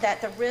found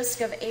that the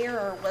risk of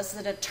error was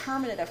the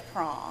determinative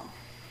prong,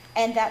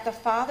 and that the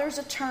father's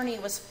attorney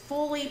was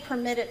fully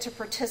permitted to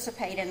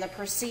participate in the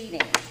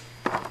proceedings.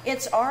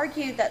 It's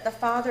argued that the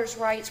father's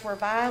rights were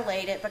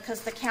violated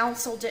because the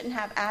counsel didn't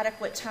have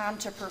adequate time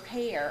to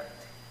prepare.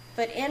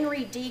 But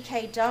Henry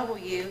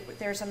DKW,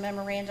 there's a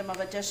memorandum of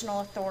additional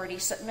authority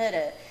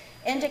submitted,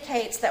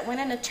 indicates that when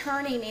an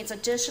attorney needs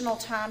additional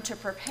time to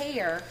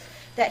prepare,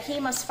 that he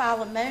must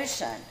file a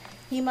motion.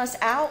 He must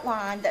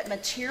outline that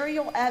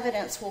material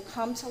evidence will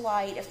come to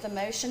light if the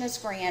motion is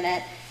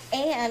granted,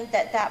 and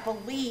that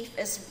belief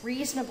is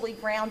reasonably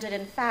grounded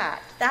in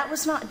fact. That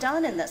was not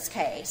done in this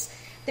case.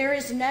 There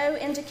is no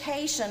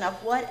indication of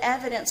what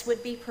evidence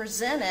would be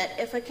presented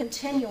if a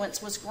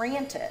continuance was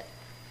granted.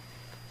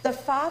 The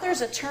father's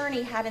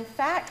attorney had in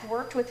fact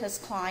worked with his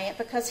client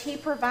because he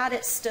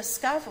provided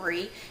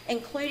discovery,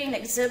 including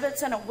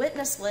exhibits and a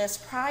witness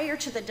list, prior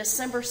to the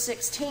December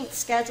 16th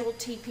scheduled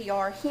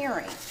TPR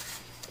hearing.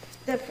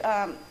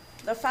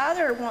 The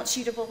father wants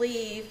you to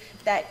believe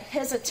that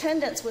his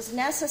attendance was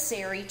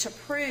necessary to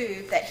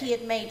prove that he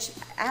had made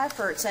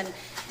efforts and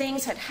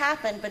things had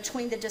happened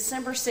between the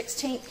December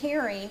 16th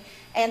hearing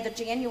and the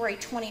January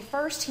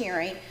 21st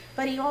hearing,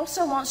 but he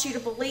also wants you to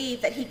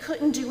believe that he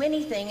couldn't do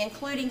anything,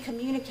 including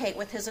communicate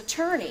with his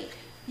attorney.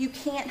 You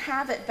can't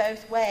have it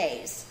both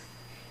ways.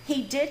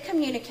 He did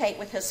communicate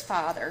with his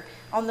father.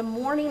 On the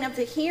morning of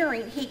the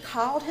hearing, he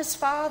called his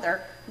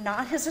father,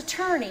 not his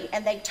attorney,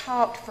 and they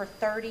talked for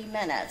 30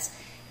 minutes.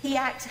 He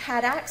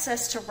had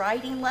access to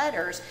writing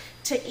letters,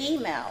 to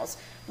emails.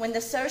 When the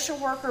social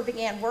worker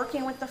began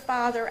working with the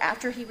father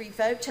after he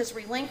revoked his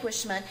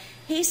relinquishment,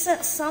 he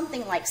sent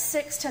something like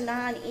 6 to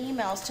 9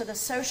 emails to the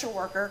social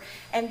worker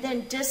and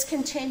then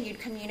discontinued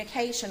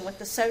communication with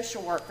the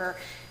social worker,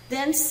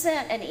 then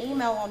sent an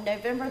email on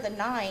November the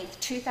 9th,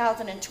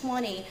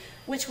 2020,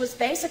 which was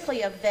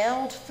basically a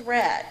veiled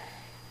threat.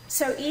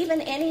 So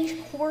even any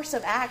course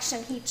of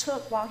action he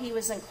took while he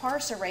was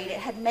incarcerated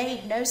had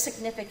made no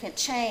significant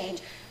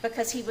change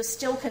because he was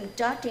still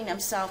conducting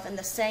himself in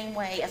the same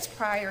way as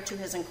prior to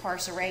his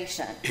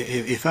incarceration.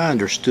 If I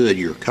understood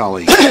your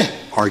colleague's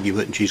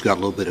argument, and she's got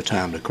a little bit of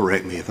time to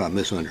correct me if I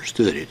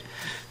misunderstood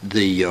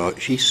it,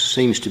 she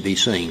seems to be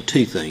saying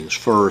two things.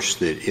 First,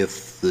 that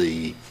if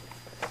the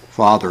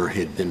father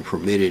had been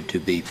permitted to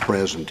be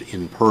present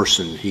in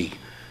person, he,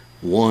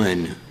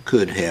 one,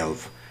 could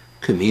have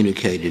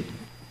communicated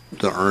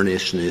the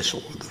earnestness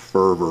or the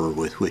fervor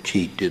with which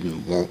he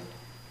didn't want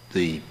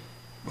his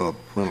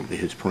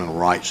parental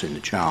rights in the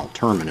child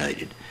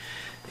terminated.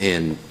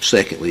 And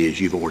secondly,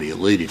 as you've already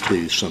alluded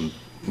to, some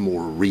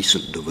more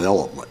recent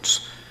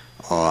developments.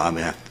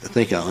 I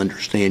think I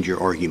understand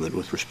your argument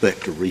with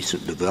respect to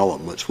recent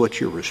developments. What's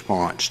your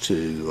response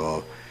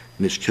to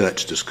Ms.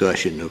 Chutt's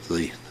discussion of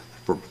the,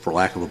 for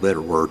lack of a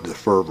better word, the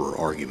fervor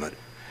argument?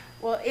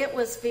 Well, it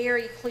was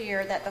very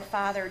clear that the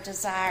father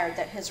desired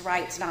that his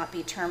rights not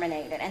be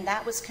terminated, and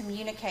that was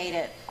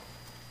communicated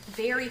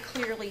very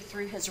clearly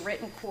through his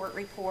written court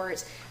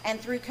reports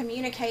and through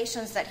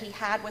communications that he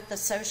had with the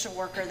social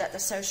worker that the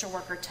social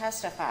worker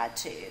testified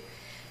to.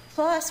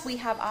 Plus, we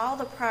have all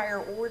the prior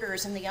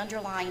orders in the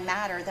underlying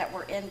matter that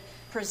were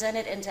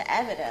presented into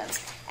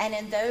evidence. And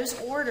in those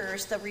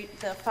orders, the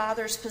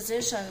father's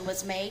position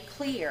was made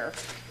clear.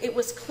 It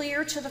was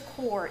clear to the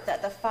court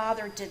that the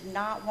father did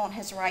not want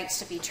his rights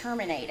to be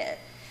terminated.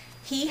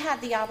 He had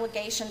the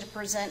obligation to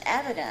present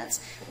evidence.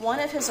 One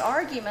of his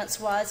arguments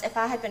was, if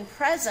I had been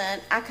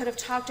present, I could have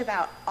talked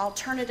about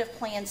alternative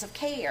plans of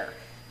care.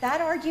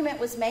 That argument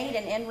was made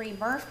in Henry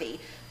Murphy.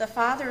 The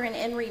father in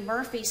Henry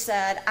Murphy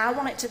said, I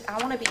want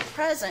to be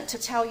present to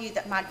tell you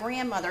that my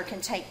grandmother can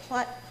take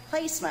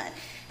placement.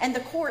 And the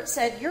court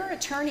said, your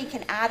attorney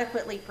can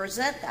adequately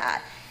present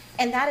that.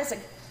 And that is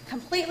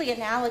completely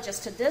analogous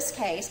to this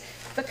case,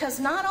 because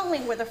not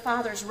only were the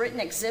father's written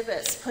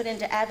exhibits put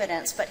into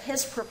evidence, but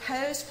his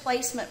proposed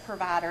placement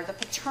provider, the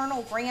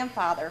paternal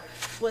grandfather,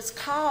 was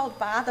called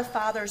by the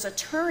father's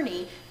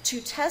attorney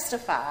to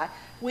testify,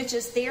 which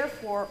is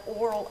therefore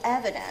oral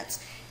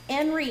evidence.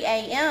 Henry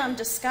A.M.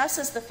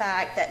 discusses the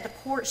fact that the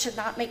court should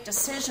not make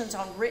decisions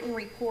on written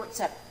reports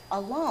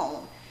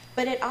alone,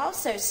 but it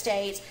also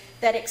states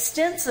that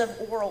extensive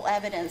oral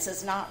evidence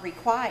is not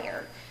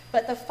required.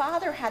 But the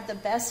father had the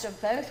best of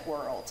both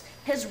worlds.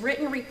 His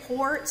written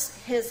reports,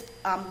 his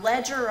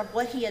ledger of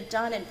what he had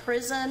done in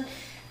prison,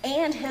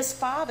 and his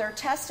father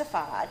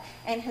testified,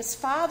 and his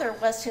father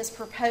was his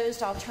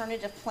proposed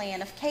alternative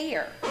plan of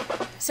care.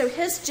 So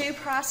his due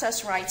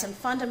process rights and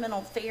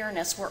fundamental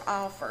fairness were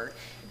offered,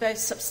 both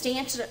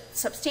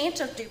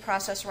substantive due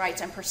process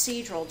rights and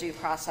procedural due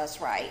process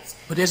rights.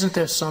 But isn't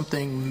there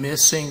something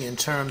missing in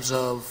terms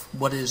of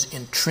what is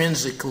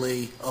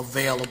intrinsically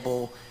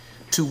available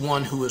to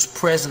one who is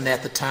present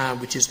at the time,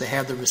 which is to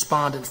have the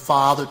respondent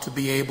father to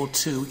be able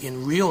to,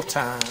 in real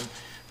time,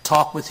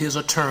 talk with his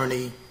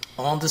attorney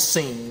on the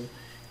scene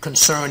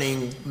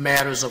concerning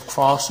matters of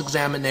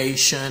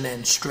cross-examination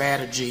and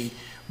strategy,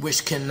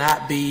 which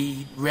cannot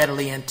be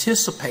readily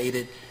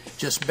anticipated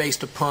just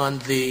based upon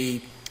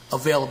the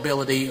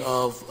availability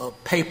of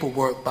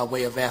paperwork by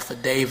way of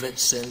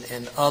affidavits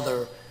and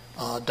other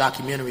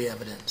documentary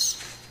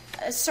evidence?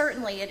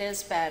 Certainly it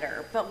is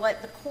better, but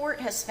what the court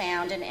has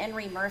found, and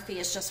Henry Murphy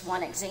is just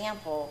one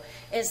example,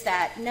 is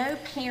that no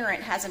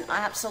parent has an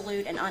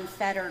absolute and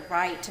unfettered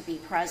right to be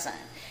present.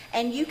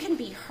 And you can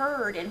be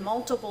heard in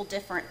multiple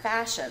different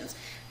fashions.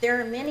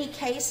 There are many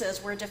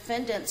cases where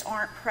defendants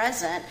aren't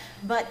present,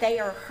 but they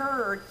are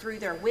heard through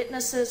their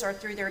witnesses or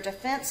through their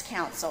defense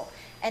counsel.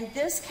 And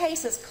this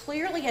case is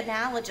clearly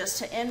analogous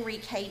to Henry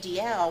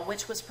KDL,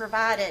 which was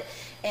provided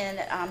in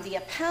the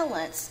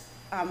appellant's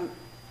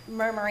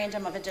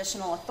memorandum of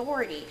additional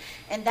authority.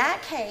 In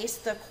that case,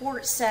 the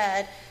court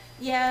said,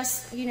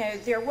 yes,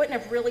 there wouldn't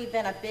have really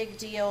been a big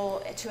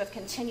deal to have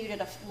continued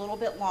it a little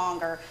bit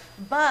longer,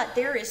 but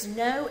there is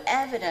no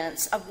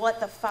evidence of what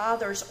the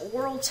father's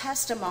oral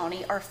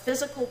testimony or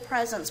physical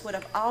presence would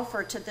have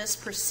offered to this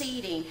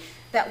proceeding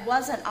that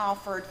wasn't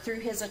offered through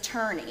his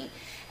attorney.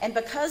 And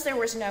because there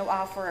was no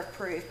offer of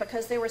proof,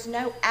 because there was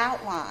no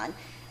outline,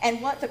 and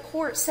what the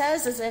court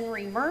says is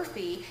Henry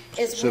Murphy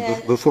is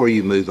so before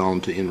you move on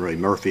to Henry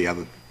Murphy,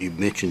 you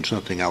mentioned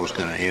something I was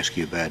going to ask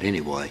you about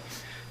anyway.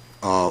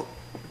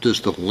 Does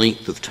the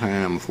length of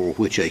time for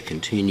which a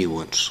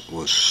continuance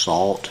was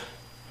sought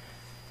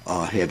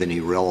have any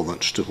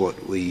relevance to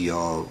what we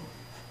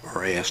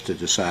are asked to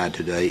decide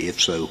today? If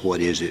so,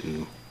 what is it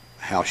and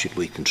how should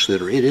we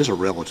consider? It is a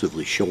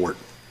relatively short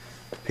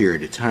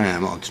period of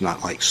time. It's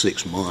not like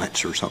 6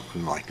 months or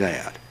something like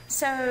that.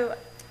 So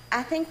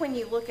I think when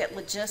you look at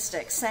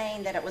logistics,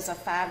 saying that it was a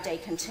 5-day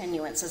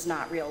continuance is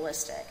not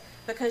realistic,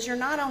 because you're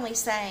not only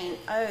saying,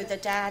 oh, the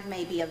dad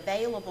may be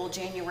available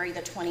January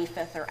the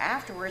 25th or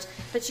afterwards,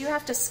 but you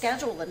have to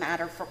schedule the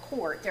matter for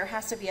court. There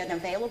has to be an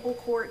available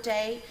court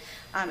date.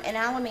 In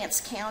Alamance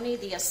County,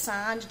 the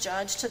assigned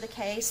judge to the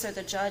case, so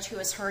the judge who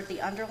has heard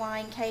the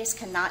underlying case,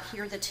 cannot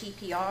hear the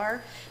TPR.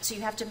 So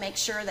you have to make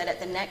sure that at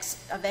the next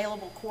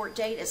available court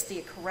date it's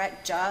the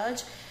correct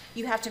judge.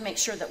 You have to make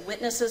sure that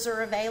witnesses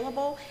are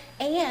available.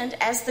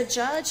 And as the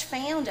judge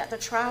found at the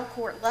trial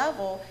court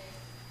level,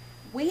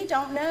 we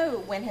don't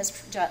know when his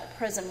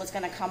prison was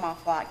going to come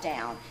off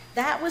lockdown.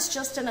 That was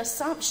just an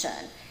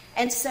assumption.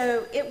 And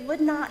so it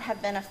would not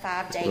have been a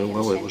 5-day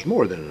Well, it was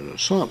more than an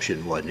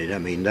assumption, wasn't it? I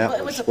mean,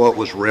 that was what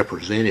was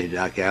represented,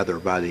 I gather,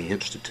 by the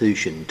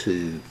institution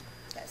to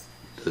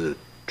the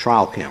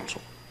trial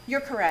counsel.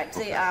 You're correct.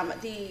 Okay.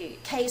 The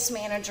case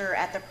manager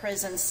at the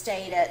prison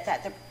stated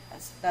that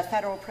the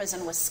federal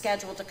prison was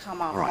scheduled to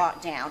come off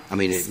lockdown. I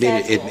mean,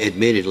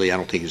 admittedly, I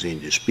don't think there's any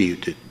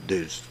dispute that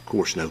there's, of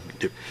course, there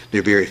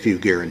are very few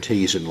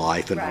guarantees in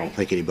life, and I don't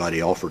think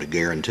anybody offered a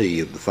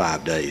guarantee of the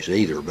 5 days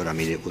either. But I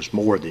mean, it was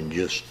more than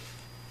just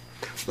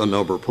the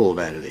number pulled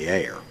out of the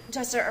air.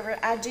 Justice,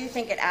 I do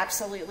think it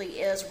absolutely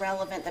is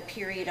relevant, the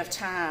period of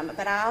time,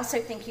 but I also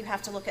think you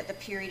have to look at the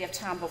period of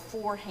time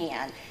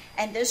beforehand.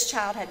 And this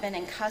child had been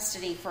in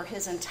custody for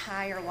his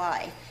entire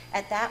life.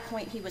 At that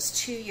point, he was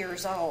 2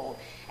 years old.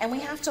 And we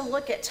have to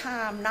look at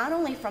time not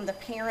only from the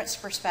parent's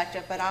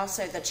perspective, but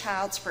also the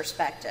child's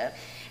perspective.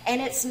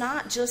 And it's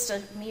not just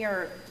a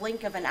mere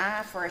blink of an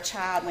eye for a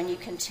child when you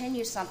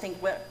continue something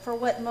for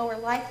what more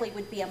likely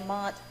would be a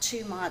month,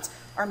 2 months,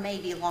 or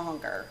maybe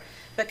longer.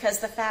 Because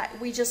the fact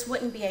we just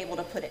wouldn't be able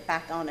to put it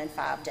back on in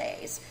 5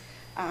 days.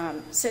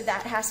 So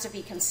that has to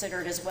be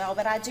considered as well.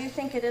 But I do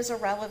think it is a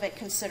relevant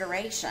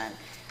consideration.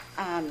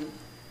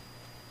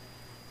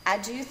 I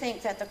do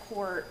think that the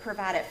court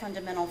provided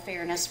fundamental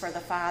fairness for the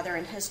father,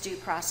 and his due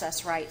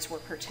process rights were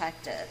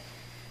protected.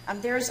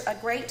 There's a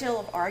great deal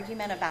of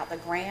argument about the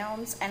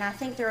grounds, and I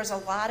think there is a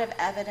lot of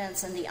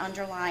evidence in the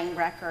underlying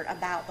record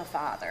about the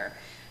father.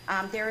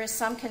 There is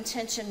some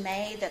contention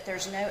made that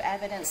there's no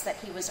evidence that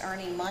he was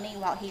earning money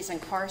while he's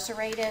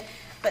incarcerated,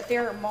 but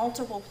there are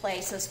multiple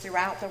places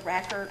throughout the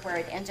record where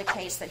it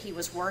indicates that he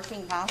was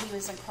working while he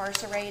was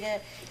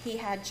incarcerated. He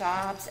had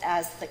jobs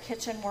as the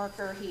kitchen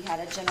worker. He had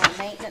a general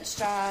maintenance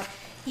job.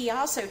 He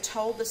also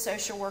told the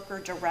social worker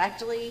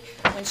directly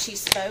when she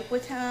spoke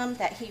with him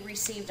that he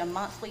received a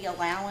monthly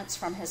allowance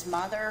from his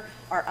mother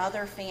or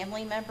other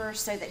family members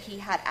so that he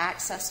had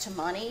access to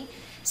money.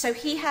 So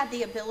he had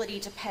the ability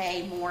to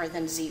pay more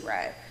than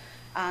zero.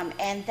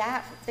 And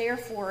that,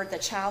 therefore, the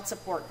child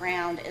support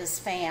ground is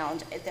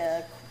found.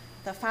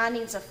 The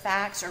findings of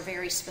facts are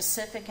very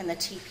specific in the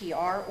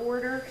TPR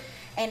order.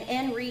 And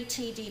in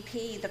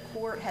re-TDP, the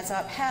court has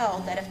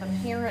upheld that if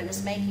a parent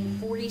is making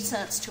 40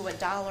 cents to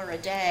 $1 a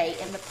day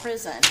in the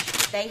prison,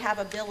 they have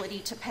ability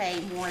to pay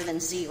more than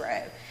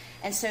zero.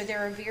 And so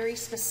there are very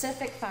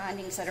specific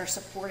findings that are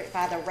supported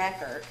by the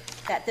record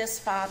that this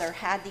father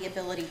had the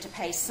ability to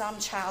pay some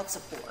child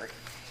support.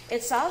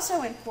 It's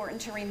also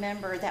important to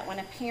remember that when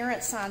a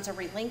parent signs a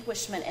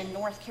relinquishment in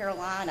North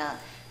Carolina,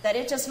 that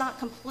it does not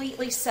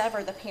completely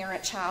sever the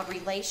parent-child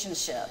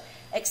relationship,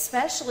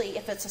 especially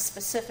if it's a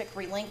specific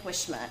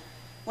relinquishment.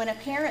 When a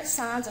parent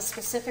signs a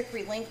specific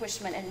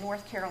relinquishment in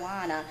North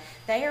Carolina,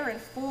 they are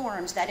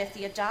informed that if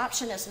the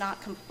adoption is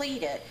not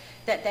completed,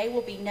 that they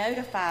will be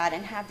notified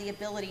and have the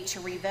ability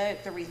to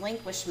revoke the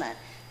relinquishment.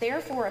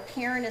 Therefore, a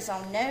parent is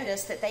on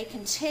notice that they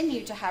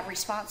continue to have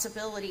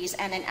responsibilities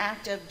and an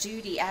active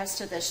duty as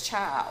to this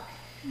child.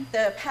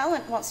 The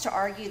appellant wants to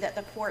argue that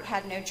the court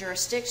had no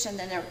jurisdiction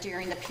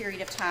during the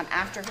period of time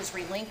after his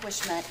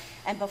relinquishment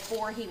and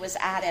before he was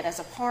added as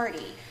a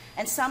party.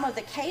 And some of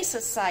the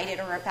cases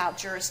cited are about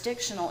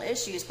jurisdictional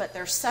issues, but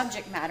they're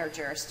subject matter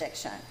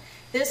jurisdiction.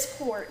 This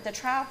court, the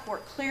trial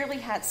court, clearly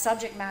had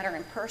subject matter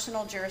and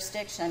personal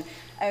jurisdiction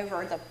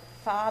over the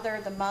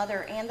father, the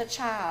mother, and the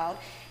child,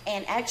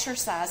 and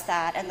exercised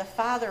that, and the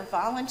father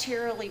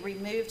voluntarily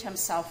removed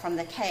himself from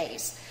the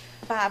case.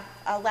 By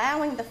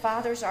allowing the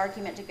father's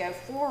argument to go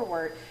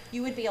forward,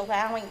 you would be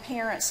allowing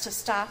parents to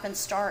stop and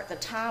start the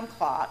time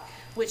clock,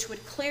 which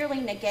would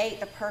clearly negate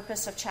the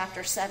purpose of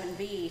Chapter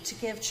 7B to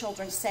give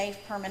children safe,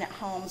 permanent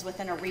homes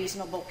within a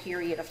reasonable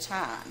period of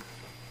time.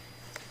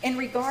 In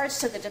regards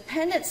to the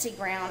dependency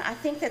ground, I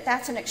think that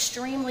that's an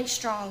extremely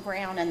strong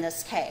ground in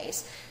this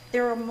case.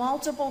 There are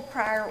multiple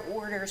prior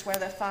orders where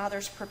the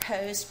father's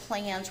proposed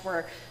plans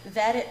were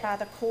vetted by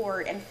the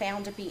court and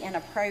found to be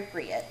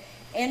inappropriate.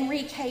 In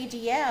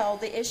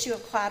re-KDL, the issue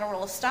of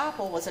collateral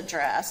estoppel was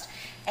addressed,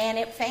 and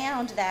it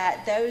found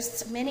that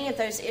many of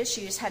those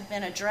issues had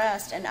been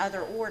addressed in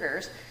other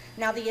orders.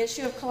 Now, the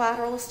issue of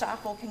collateral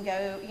estoppel can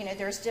go,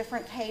 there's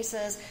different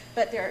cases,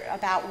 but they're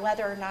about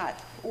whether or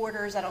not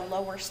orders at a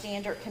lower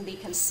standard can be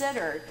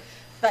considered.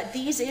 But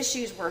these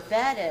issues were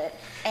vetted,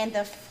 and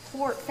the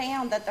court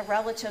found that the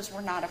relatives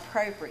were not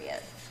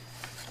appropriate.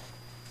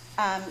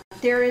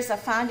 There is a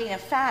finding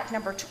of fact,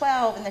 number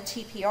 12 in the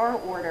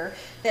TPR order,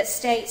 that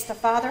states the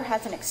father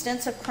has an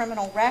extensive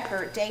criminal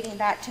record dating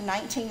back to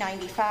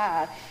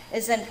 1995,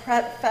 is in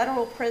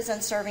federal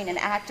prison serving an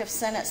active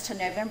sentence to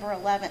November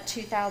 11,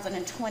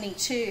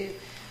 2022,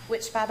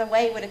 which, by the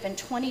way, would have been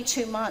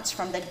 22 months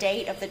from the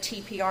date of the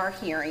TPR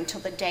hearing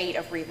till the date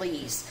of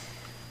release,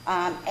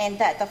 and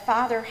that the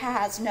father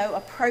has no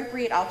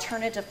appropriate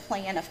alternative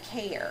plan of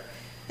care.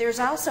 There's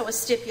also a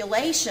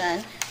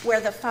stipulation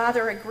where the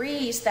father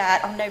agrees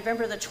that on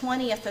November the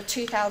 20th of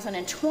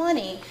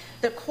 2020,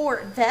 the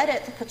court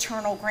vetted the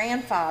paternal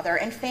grandfather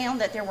and found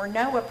that there were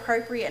no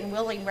appropriate and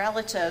willing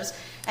relatives,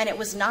 and it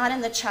was not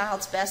in the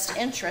child's best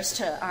interest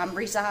to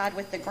reside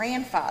with the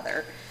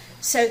grandfather.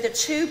 So the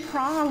two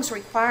prongs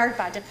required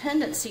by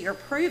dependency are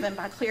proven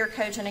by clear,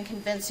 cogent, and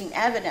convincing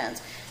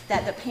evidence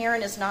that the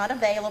parent is not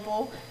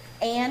available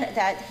and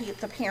that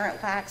the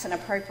parent lacks an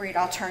appropriate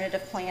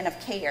alternative plan of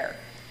care.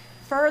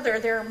 Further,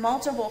 there are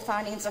multiple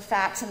findings of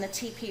facts in the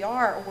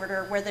TPR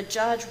order where the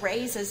judge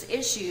raises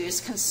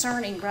issues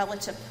concerning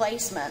relative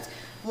placements.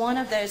 One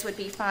of those would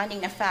be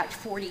finding of fact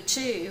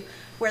 42,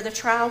 where the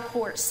trial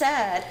court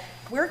said,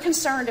 we're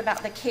concerned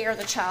about the care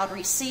the child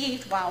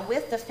received while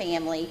with the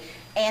family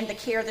and the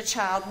care the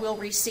child will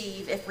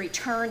receive if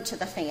returned to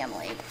the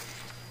family.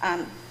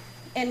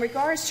 In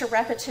regards to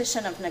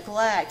repetition of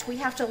neglect, we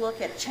have to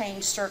look at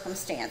changed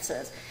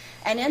circumstances.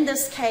 And in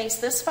this case,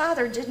 this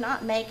father did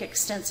not make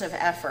extensive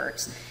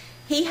efforts.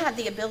 He had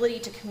the ability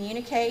to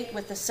communicate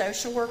with the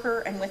social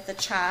worker and with the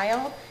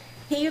child.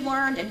 He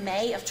learned in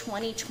May of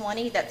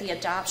 2020 that the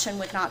adoption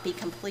would not be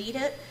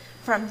completed.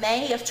 From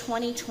May of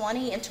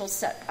 2020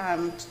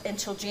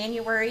 until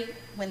January,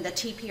 when the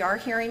TPR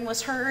hearing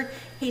was heard,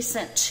 he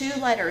sent 2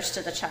 letters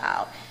to the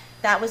child.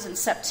 That was in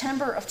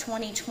September of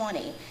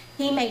 2020.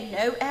 He made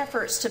no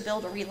efforts to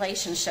build a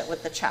relationship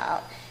with the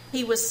child.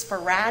 He was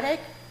sporadic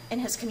in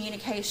his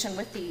communication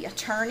with the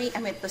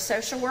the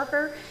social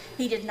worker.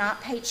 He did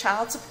not pay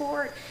child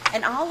support,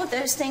 and all of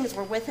those things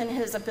were within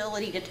his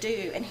ability to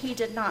do, and he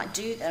did not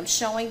do them,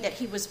 showing that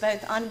he was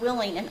both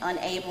unwilling and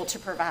unable to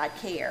provide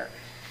care.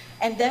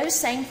 And those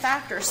same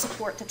factors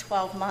support the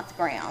 12-month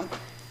ground.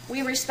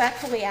 We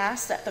respectfully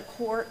ask that the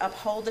court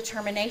uphold the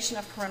termination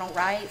of parental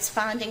rights,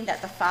 finding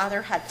that the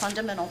father had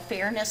fundamental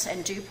fairness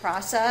and due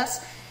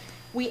process.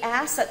 We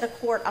ask that the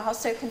court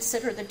also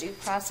consider the due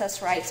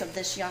process rights of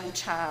this young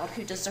child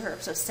who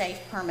deserves a safe,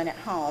 permanent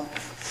home.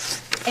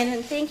 And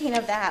in thinking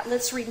of that,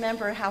 let's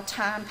remember how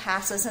time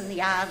passes in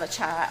the eye of a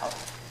child.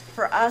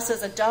 For us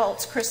as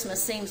adults,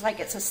 Christmas seems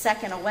like it's a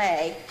second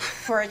away.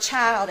 For a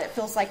child, it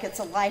feels like it's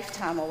a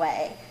lifetime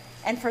away.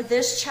 And for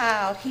this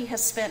child, he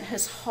has spent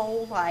his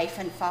whole life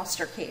in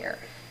foster care.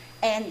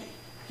 And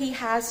he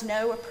has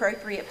no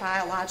appropriate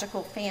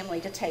biological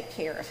family to take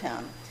care of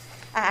him.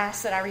 I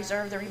ask that I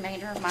reserve the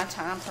remainder of my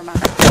time for my...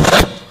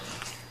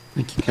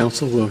 Thank you,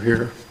 counsel. We'll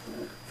hear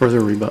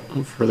further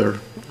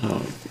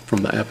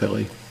from the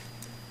appellee.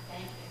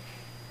 Thank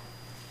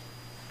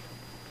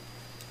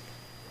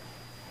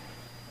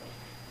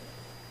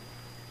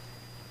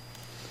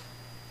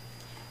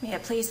you. May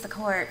it please the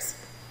court,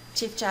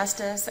 Chief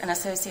Justice and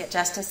Associate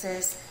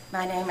Justices,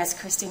 my name is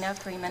Christina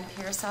Freeman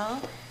Pearsall,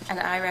 and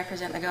I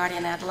represent the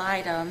guardian ad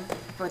litem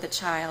for the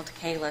child,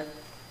 Caleb.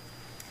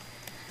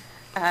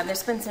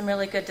 There's been some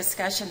really good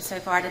discussion so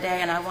far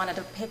today, and I wanted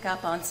to pick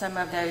up on some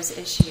of those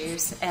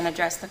issues and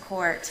address the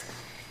court.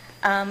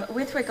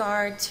 With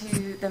regard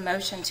to the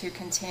motion to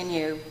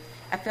continue,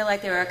 I feel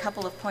like there are a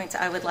couple of points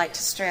I would like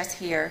to stress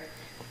here.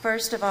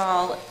 First of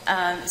all,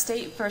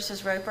 State v.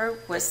 Roper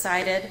was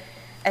cited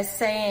as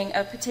saying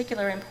of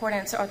particular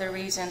importance are the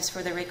reasons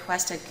for the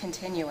requested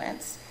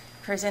continuance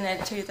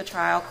presented to the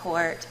trial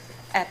court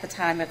at the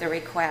time of the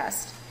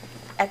request.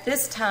 At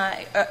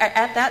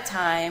that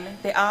time,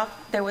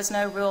 there was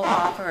no rule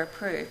offer or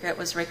proof. It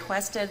was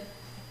requested.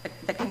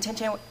 The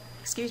continuance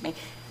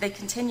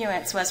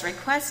was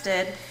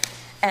requested,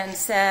 and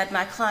said,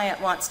 "My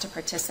client wants to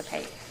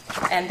participate,"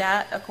 and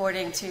that,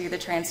 according to the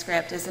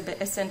transcript, is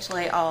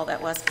essentially all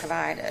that was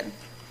provided.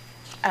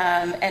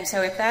 And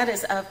so, if that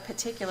is of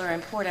particular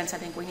importance, I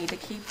think we need to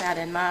keep that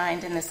in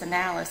mind in this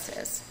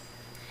analysis.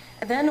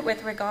 Then,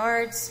 with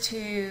regards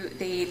to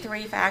the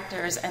 3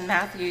 factors in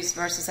Matthews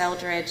versus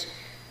Eldridge,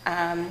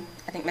 I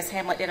think Ms.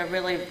 Hamlet did a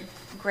really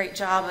great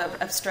job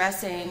of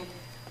stressing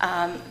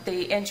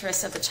the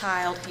interests of the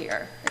child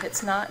here. That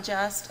it's not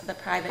just the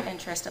private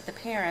interest of the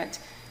parent,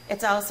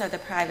 it's also the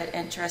private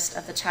interest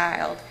of the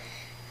child.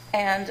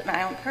 And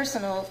my own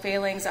personal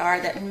feelings are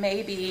that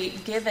maybe,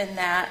 given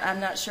that, I'm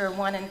not sure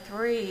 1 and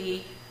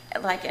 3,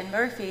 like in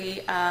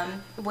Murphy,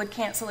 would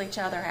cancel each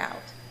other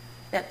out.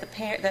 That the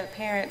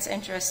parent's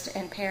interest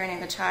in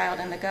parenting the child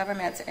and the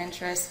government's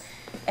interest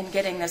in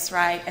getting this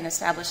right and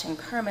establishing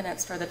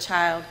permanence for the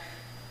child,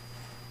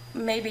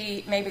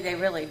 maybe they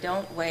really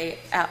don't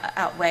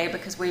outweigh,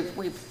 because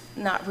we've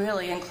not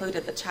really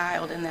included the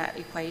child in that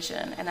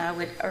equation. And I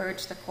would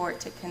urge the court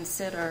to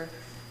consider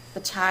the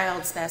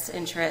child's best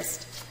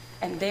interest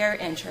and their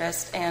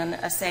interest in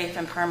a safe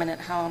and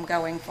permanent home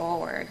going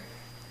forward.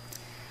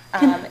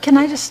 Can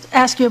I just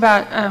ask you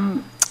about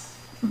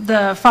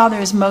the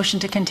father's motion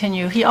to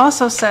continue? He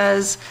also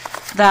says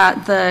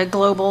that the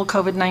global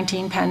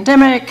COVID-19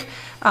 pandemic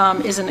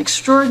is an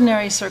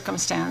extraordinary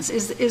circumstance.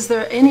 Is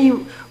there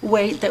any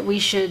weight that we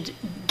should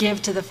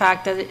give to the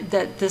fact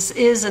that this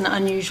is an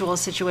unusual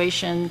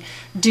situation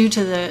due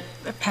to the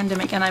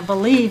pandemic? And I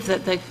believe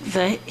that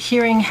the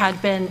hearing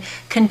had been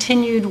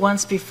continued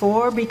once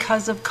before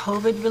because of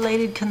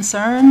COVID-related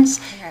concerns.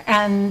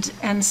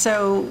 And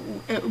so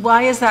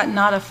why is that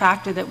not a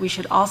factor that we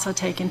should also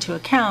take into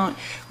account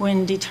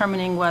when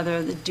determining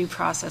whether the due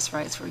process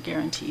rights were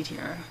guaranteed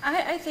here?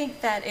 I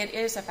think that it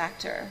is a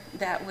factor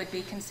that would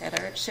be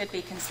considered, should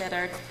be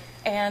considered,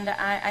 and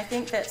I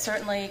think that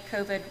certainly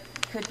COVID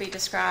could be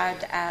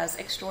described as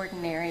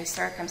extraordinary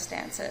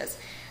circumstances.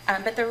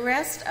 But the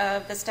rest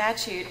of the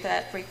statute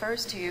that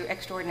refers to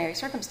extraordinary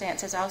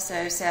circumstances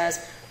also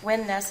says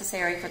when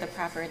necessary for the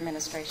proper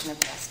administration of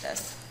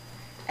justice.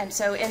 And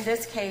so in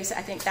this case,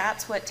 I think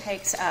that's what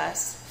takes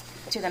us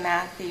to the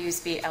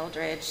Matthews v.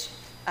 Eldridge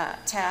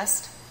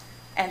test,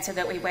 and so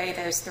that we weigh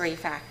those three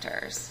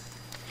factors.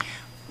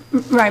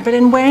 Right, but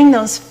in weighing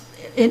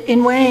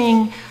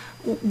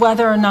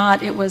whether or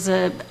not it was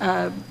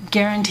a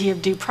guarantee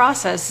of due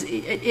process,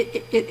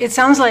 it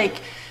sounds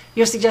like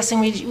you're suggesting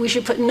we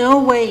should put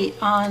no weight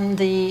on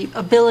the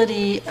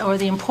ability or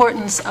the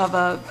importance of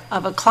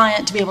a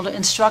client to be able to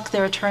instruct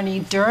their attorney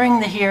during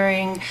the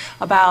hearing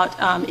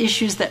about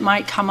issues that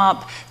might come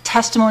up,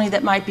 testimony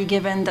that might be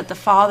given that the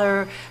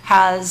father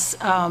has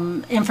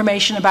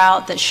information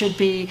about that should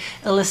be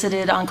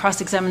elicited on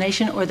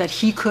cross-examination, or that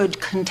he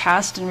could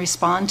contest and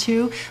respond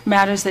to,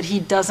 matters that he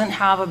doesn't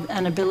have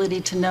an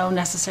ability to know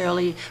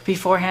necessarily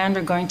beforehand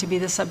are going to be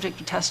the subject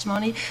of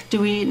testimony. Do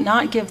we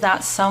not give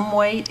that some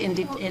weight in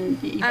evaluating?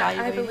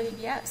 I believe,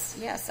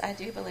 yes, I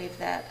do believe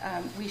that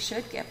we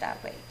should give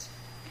that weight.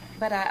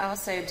 But I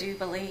also do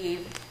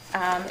believe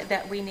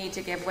that we need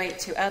to give weight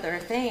to other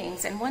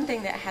things. And one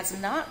thing that has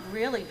not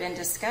really been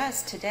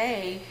discussed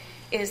today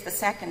is the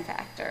second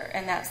factor,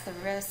 and that's the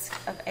risk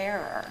of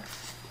error.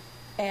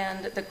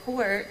 And the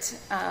court,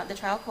 the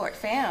trial court,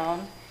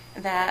 found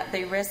that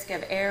the risk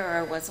of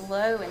error was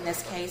low in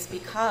this case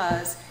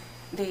because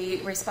the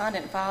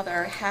respondent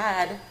father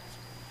had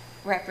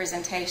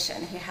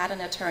representation. He had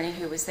an attorney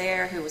who was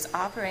there, who was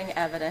offering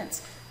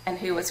evidence, and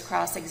who was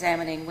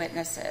cross-examining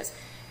witnesses.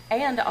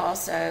 And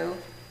also,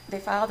 the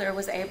father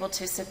was able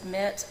to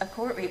submit a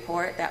court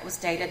report that was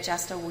dated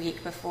just a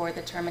week before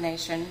the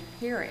termination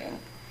hearing.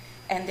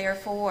 And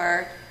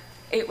therefore,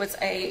 it was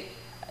an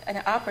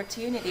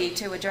opportunity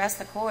to address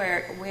the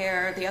court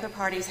where the other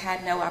parties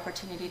had no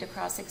opportunity to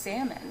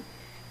cross-examine.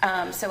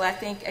 So I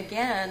think,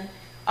 again,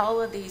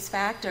 all of these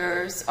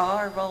factors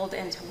are rolled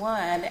into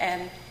one,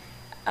 and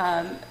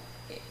I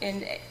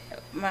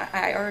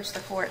urge the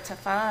court to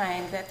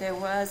find that there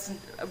was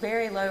a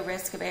very low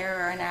risk of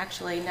error and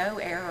actually no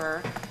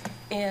error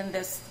in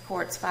this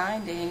court's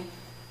finding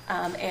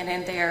and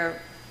in their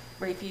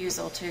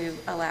refusal to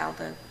allow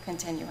the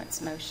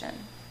continuance motion.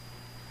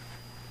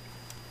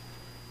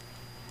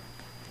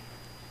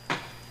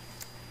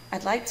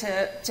 I'd like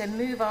to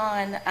move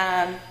on.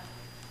 I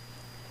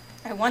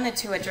wanted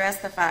to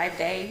address the 5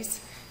 days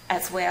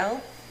as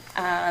well.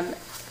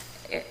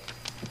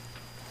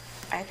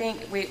 I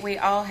think we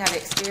all have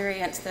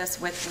experienced this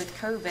with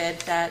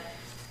COVID, that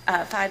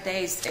 5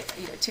 days,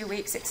 2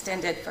 weeks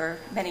extended for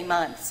many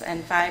months,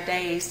 and 5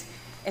 days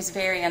is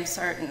very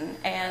uncertain.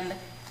 And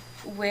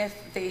with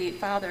the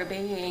father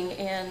being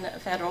in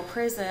federal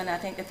prison, I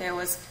think that there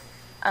was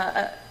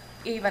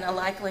even a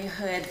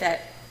likelihood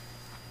that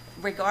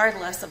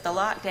regardless of the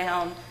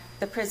lockdown,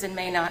 the prison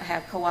may not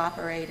have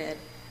cooperated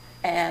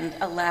and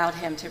allowed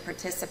him to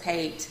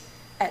participate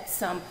at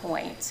some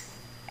point.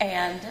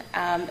 And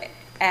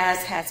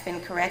as has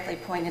been correctly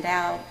pointed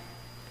out,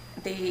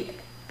 the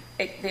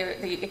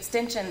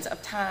extensions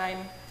of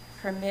time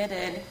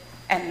permitted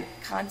and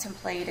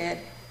contemplated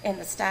in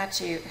the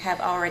statute have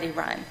already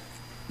run.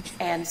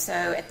 And so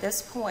at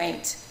this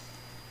point,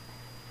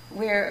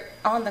 we're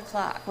on the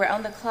clock. We're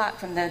on the clock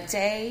from the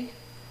day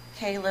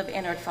Caleb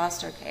entered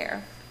foster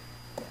care.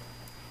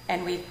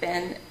 And we've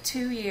been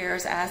 2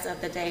 years as of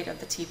the date of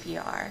the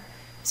TPR.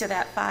 So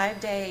that 5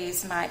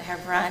 days might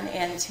have run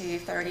into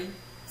 30,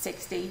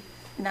 60,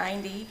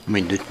 90. I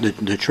mean,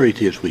 the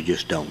truth is we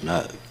just don't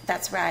know.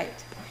 That's right.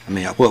 I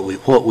mean,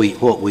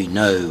 what we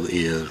know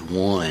is,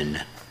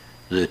 one,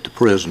 that the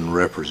prison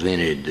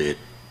represented that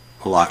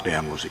the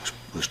lockdown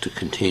was to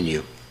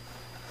continue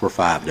for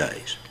 5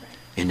 days.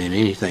 And then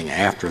anything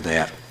after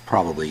that,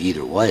 probably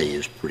either way,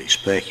 is pretty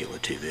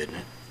speculative, isn't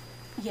it?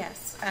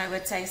 Yes, I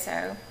would say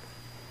so.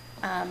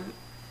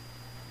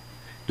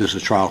 Does the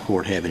trial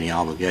court have any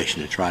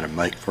obligation to try to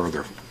make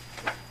further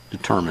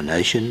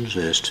determinations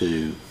as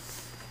to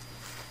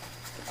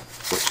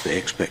what's the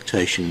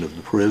expectation of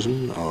the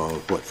prison,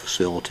 what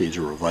facilities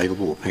are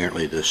available?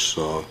 Apparently this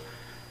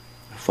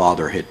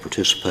father had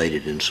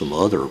participated in some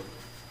other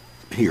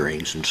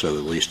hearings, and so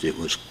at least it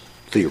was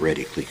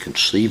theoretically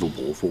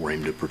conceivable for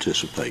him to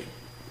participate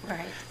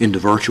Right. in the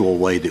virtual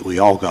way that we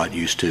all got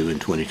used to in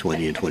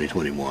 2020 and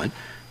 2021.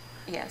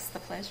 Yes, the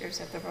pleasures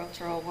of the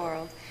virtual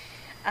world.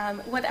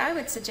 What I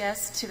would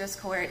suggest to this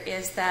court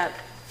is that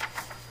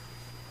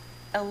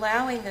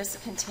allowing this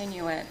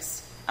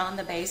continuance on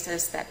the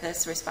basis that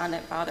this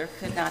respondent father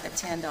could not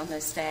attend on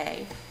this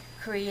day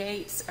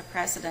creates a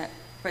precedent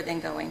for then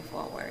going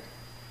forward.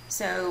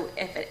 So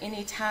if at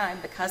any time,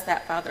 because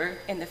that father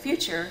in the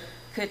future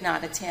could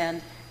not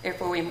attend,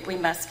 therefore we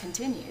must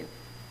continue,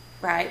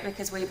 right?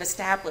 Because we've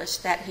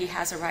established that he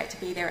has a right to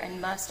be there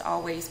and must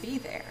always be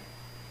there.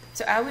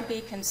 So I would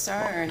be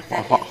concerned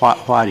that...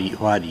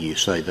 Why do you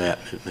say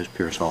that, Ms.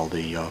 Pearsall?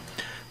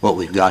 What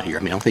we've got here,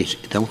 I mean, I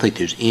don't think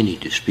there's any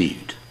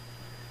dispute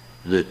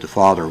that the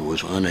father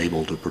was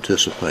unable to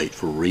participate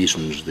for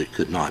reasons that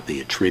could not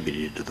be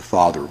attributed to the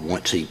father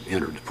once he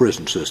entered the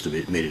prison system.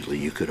 Admittedly,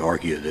 you could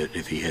argue that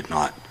if he had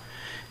not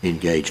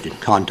engaged in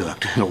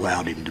conduct and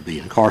allowed him to be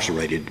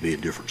incarcerated, it'd be a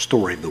different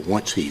story. But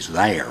once he's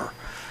there,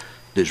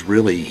 he's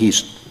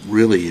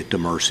really at the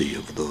mercy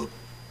of the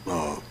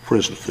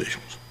prison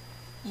officials.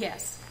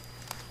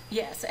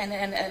 Yes, and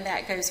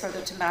that goes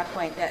further to my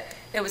point that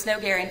there was no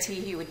guarantee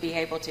he would be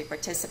able to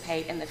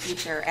participate in the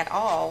future at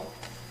all,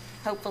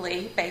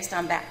 hopefully based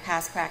on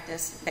past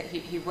practice that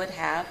he would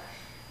have.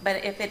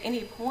 But if at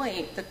any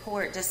point the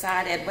court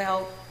decided,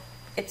 well,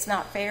 it's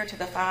not fair to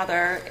the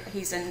father,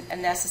 he's a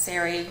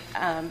necessary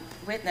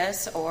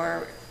witness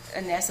or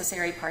a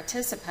necessary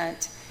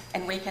participant,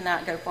 and we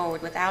cannot go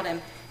forward without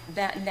him,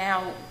 that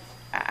now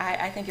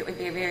I think it would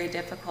be very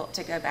difficult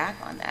to go back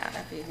on that.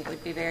 I think it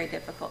would be very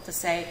difficult to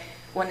say,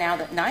 well, now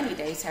that 90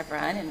 days have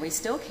run and we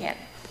still can't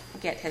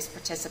get his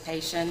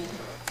participation,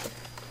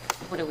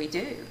 what do we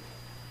do?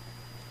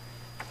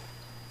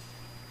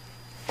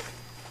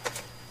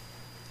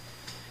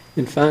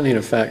 In finding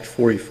of fact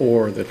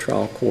 44, the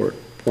trial court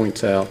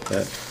points out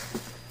that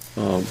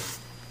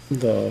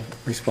the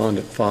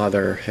respondent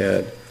father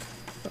had,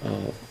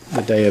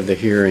 the day of the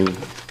hearing,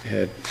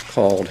 had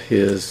called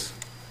his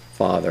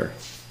father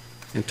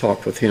and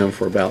talked with him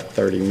for about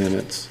 30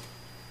 minutes.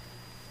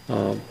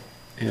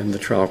 And the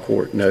trial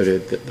court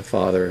noted that the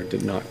father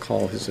did not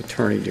call his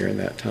attorney during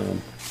that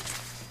time.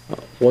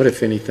 What,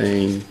 if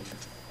anything,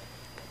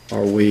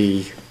 are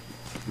we,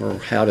 or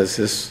how does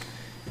this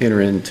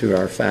enter into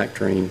our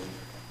factoring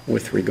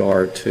with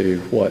regard to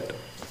what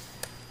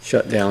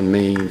shutdown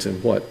means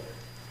and what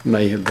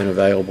may have been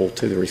available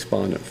to the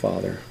respondent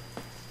father?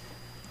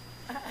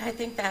 I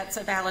think that's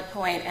a valid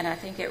point, and I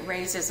think it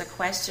raises a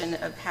question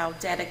of how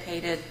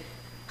dedicated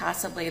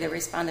possibly the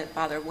respondent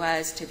father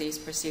was to these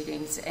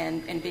proceedings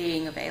and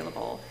being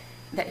available,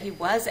 that he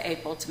was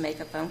able to make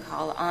a phone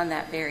call on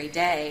that very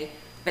day,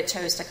 but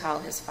chose to call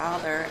his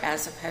father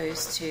as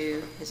opposed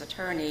to his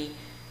attorney,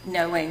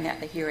 knowing that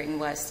the hearing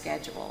was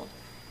scheduled,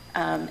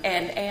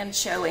 and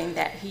showing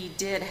that he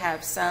did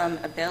have some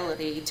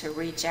ability to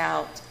reach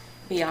out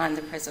beyond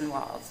the prison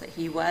walls, that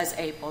he was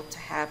able to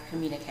have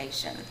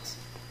communications.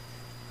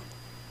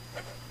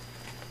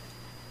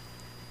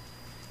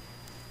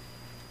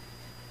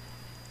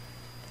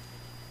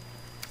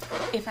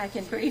 If I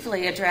can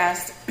briefly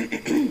address,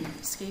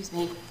 excuse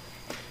me,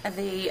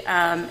 the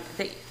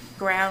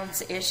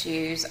grounds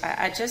issues,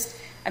 I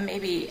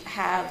maybe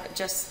have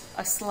just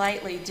a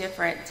slightly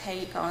different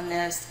take on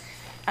this.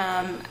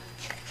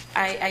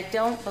 I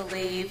don't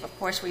believe, of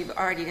course, we've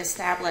already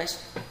established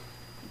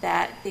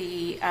that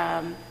the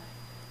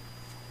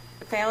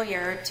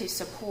failure to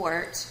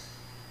support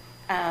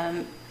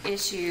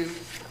issue,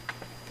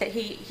 that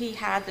he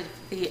had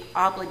the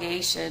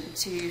obligation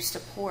to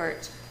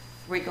support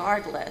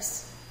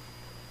regardless.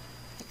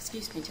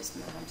 Excuse me just a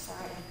minute, I'm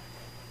sorry.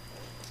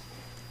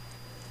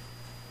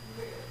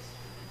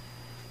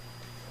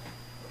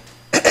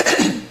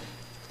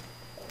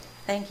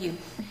 Thank you.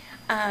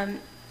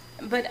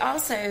 But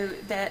also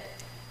that,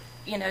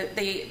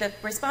 the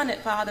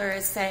respondent father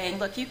is saying,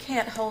 look, you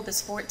can't hold this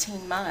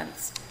 14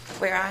 months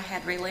where I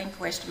had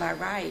relinquished my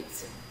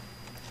rights.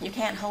 You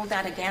can't hold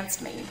that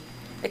against me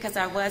because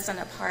I wasn't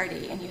a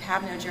party and you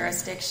have no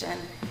jurisdiction.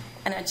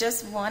 And I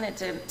just wanted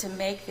to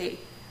make the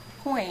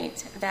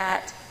point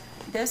that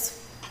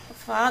this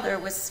father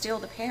was still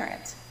the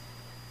parent.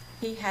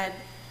 He had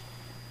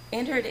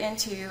entered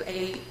into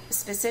a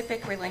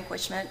specific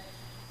relinquishment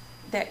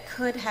that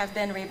could have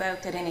been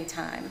revoked at any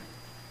time.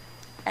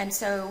 And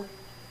so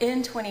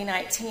in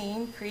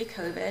 2019,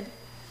 pre-COVID,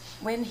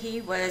 when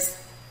he was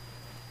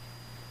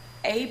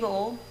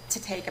able to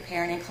take a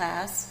parenting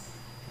class,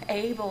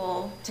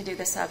 able to do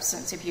the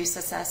substance abuse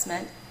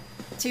assessment,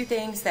 two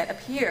things that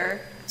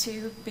appear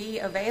to be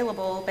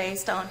available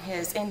based on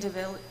his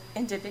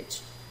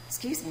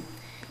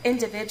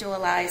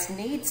individualized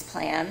needs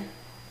plan,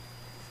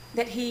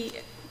 that he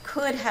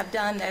could have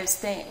done those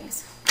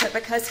things. But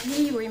because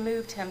he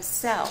removed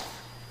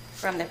himself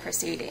from the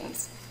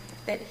proceedings,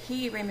 that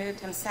he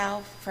removed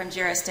himself from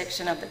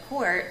jurisdiction of the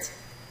court,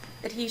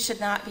 that he should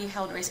not be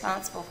held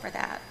responsible for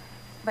that.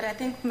 But I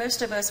think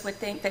most of us would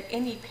think that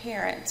any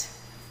parent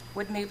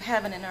would move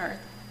heaven and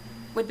earth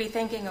would be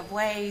thinking of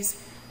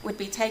ways, would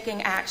be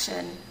taking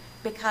action,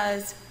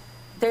 because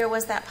there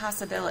was that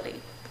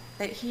possibility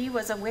that he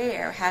was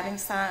aware, having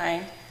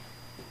signed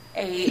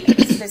a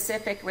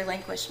specific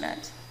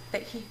relinquishment,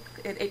 that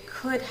it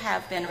could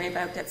have been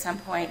revoked at some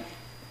point,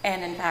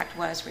 and in fact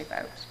was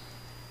revoked.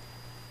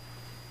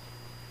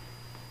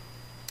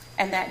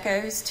 And that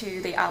goes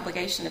to the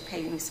obligation of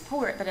paying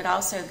support, but it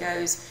also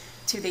goes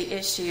to the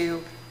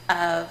issue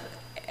of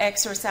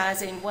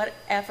exercising what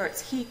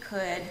efforts he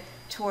could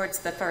towards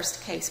the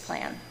first case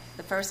plan.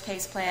 The first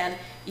case plan,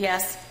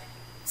 yes,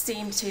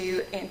 seemed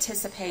to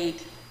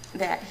anticipate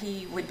that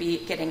he would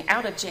be getting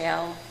out of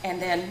jail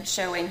and then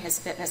showing his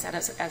fitness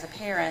as a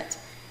parent,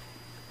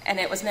 and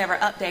it was never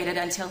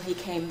updated until he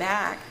came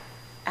back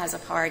as a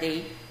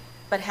party.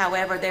 But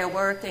however, there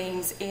were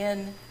things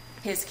in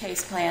his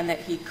case plan that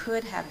he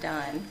could have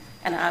done,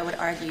 and I would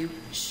argue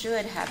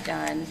should have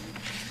done,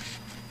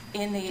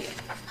 in the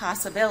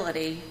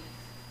possibility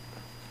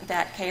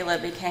that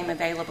Caleb became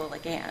available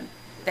again,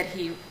 that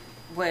he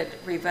would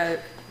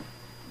revoke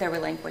the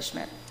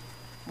relinquishment,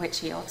 which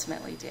he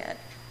ultimately did.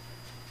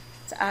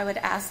 So I would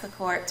ask the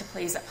court to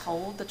please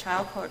uphold the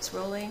trial court's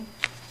ruling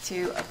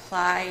to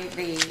apply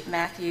the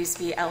Matthews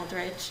v.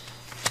 Eldridge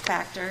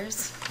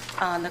factors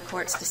on the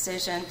court's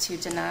decision to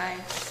deny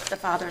the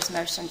father's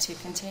motion to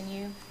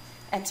continue,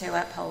 and to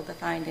uphold the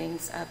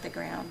findings of the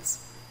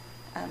grounds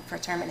for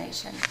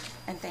termination.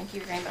 And thank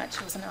you very much.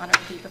 It was an honor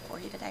to be before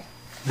you today.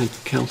 Thank you,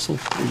 counsel.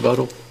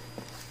 Rebuttal.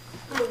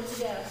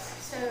 Yes.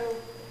 So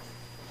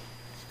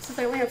since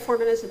I only have 4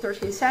 minutes and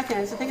 13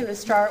 seconds, I think I'm going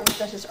to start with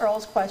Justice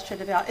Earle's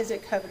question about, is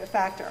it COVID a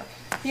factor?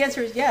 The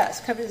answer is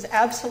yes. COVID is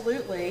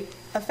absolutely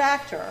a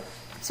factor.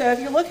 So if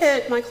you look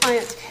at my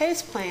client's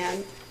case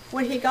plan,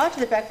 when he got to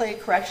the Beckley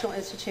Correctional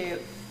Institute,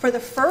 for the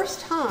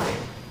first time,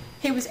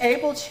 he was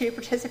able to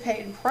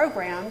participate in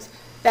programs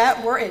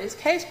that were in his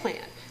case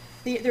plan.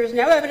 There's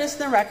no evidence in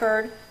the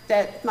record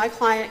that my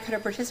client could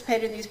have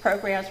participated in these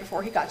programs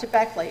before he got to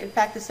Beckley. In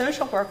fact, the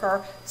social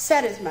worker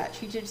said as much.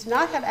 He does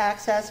not have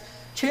access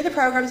to the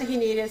programs that he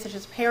needed, such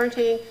as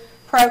parenting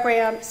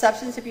program,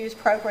 substance abuse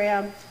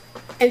program,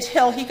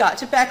 until he got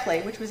to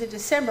Beckley, which was in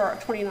December of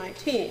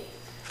 2019.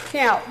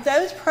 Now,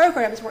 those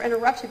programs were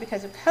interrupted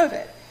because of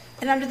COVID.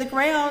 And under the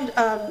ground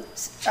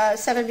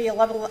 7B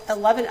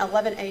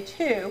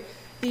 1111A2,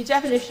 the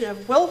definition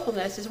of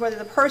willfulness is whether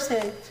the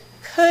person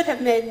could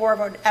have made more of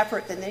an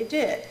effort than they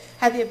did,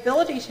 had the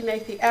ability to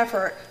make the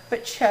effort,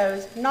 but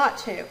chose not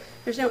to.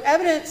 There's no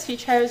evidence he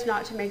chose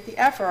not to make the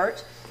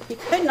effort. He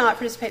could not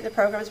participate in the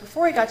programs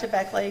before he got to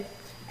Beckley,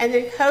 and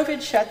then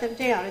COVID shut them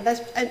down, and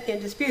that's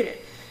indisputed.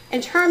 In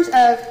terms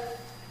of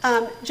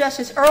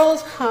Justice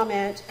Earle's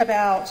comment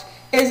about,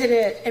 isn't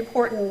it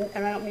important,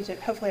 and I don't mean to,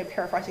 hopefully I'm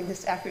paraphrasing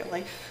this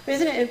accurately, but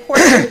isn't it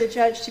important for the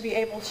judge to be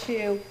able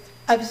to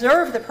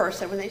observe the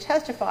person when they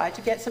testify,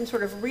 to get some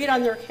sort of read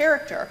on their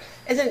character?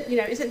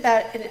 Isn't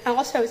that, and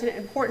also isn't it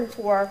important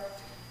for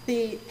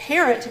the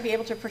parent to be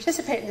able to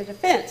participate in the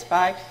defense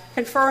by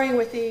conferring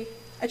with the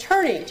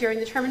attorney during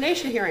the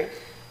termination hearing?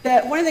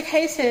 That one of the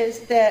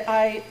cases that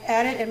I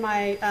added in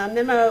my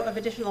memo of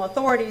additional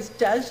authorities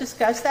does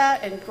discuss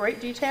that in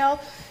great detail.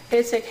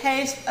 It's a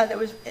case that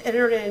was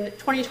entered in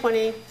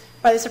 2020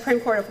 by the Supreme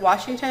Court of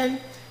Washington,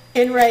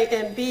 In re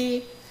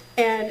MB,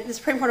 and the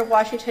Supreme Court of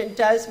Washington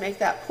does make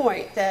that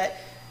point. And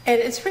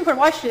the Supreme Court of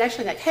Washington,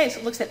 actually in that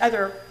case, looks at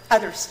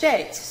other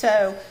states.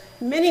 So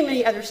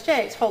many other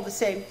states hold the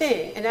same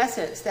thing, in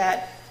essence,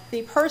 that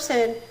the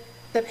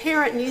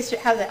parent needs to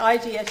have the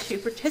idea to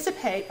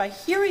participate by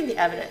hearing the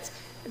evidence.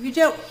 If you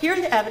don't hear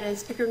the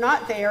evidence, if you're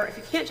not there, if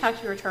you can't talk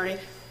to your attorney,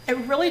 it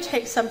really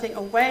takes something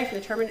away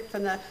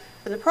from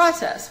the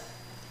process.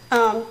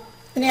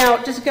 Now,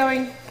 just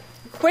going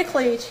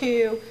quickly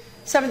to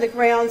some of the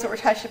grounds that were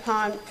touched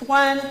upon.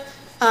 One,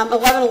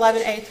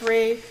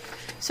 1111A3.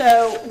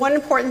 So one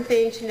important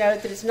thing to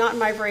note that is not in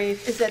my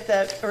brief is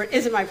that or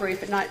is in my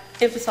brief but not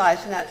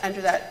emphasized in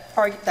under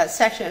that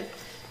section,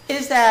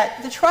 is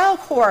that the trial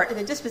court in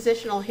the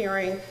dispositional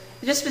hearing,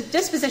 the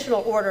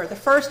dispositional order, the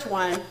first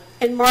one,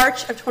 in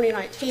March of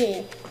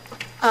 2019,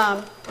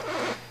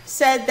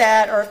 said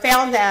that, or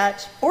found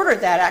that,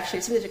 ordered that actually,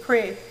 it's in the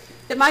decree,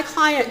 that my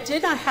client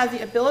did not have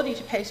the ability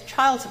to pay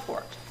child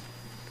support.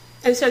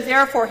 And so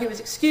therefore he was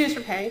excused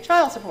from paying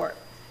child support.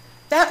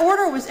 That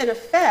order was in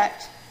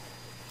effect,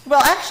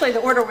 well actually the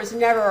order was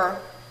never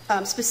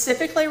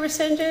specifically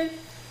rescinded.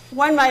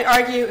 One might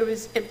argue it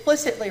was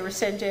implicitly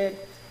rescinded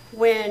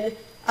when,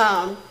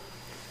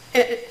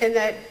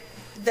 in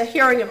the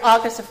hearing of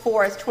August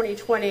 4th,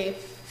 2020,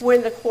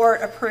 when the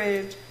court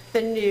approved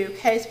the new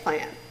case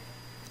plan.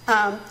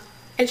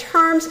 In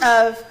terms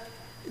of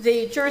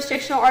the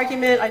jurisdictional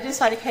argument, I did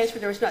cite a case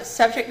where there was not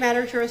subject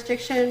matter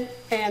jurisdiction,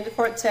 and the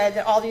court said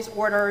that all these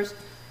orders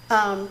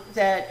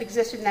that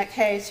existed in that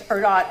case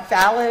are not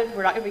valid.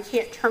 We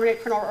can't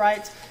terminate parental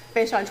rights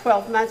based on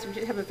 12 months. We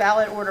didn't have a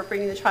valid order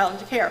bringing the child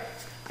into care.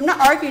 I'm not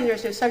arguing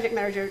there's no subject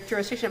matter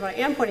jurisdiction, but I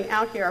am pointing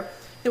out here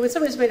that when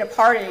someone is made a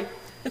party,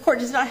 the court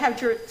does not have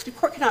the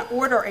court cannot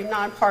order a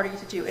non-party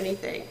to do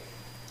anything.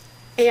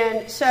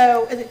 And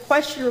so the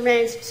question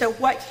remains, so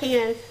what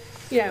can,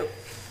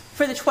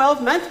 for the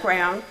 12-month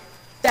ground,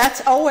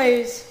 that's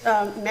always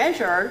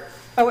measured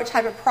by what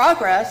type of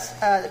progress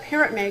the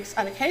parent makes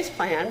on a case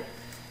plan.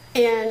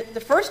 And the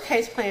first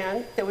case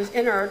plan that was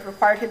entered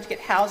required him to get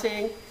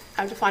housing,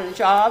 to find a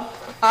job.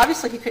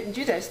 Obviously, he couldn't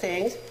do those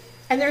things.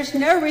 And there's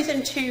no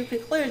reason to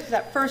conclude that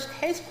that first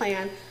case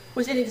plan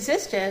was in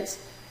existence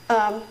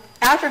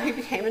after he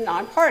became a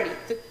non-party.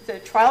 The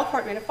trial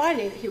court made a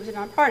finding that he was a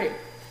non-party.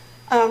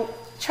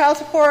 Child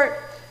support,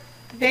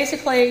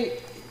 basically,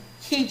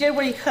 he did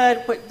what he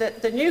could. But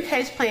the new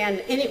case plan,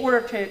 in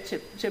order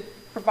to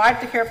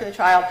provide the care for the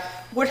child,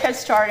 would have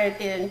started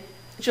in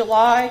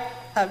July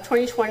of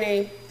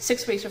 2020,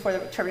 6 weeks before the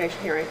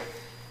termination hearing.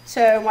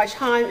 So my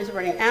time is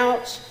running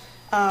out.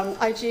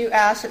 I do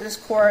ask that this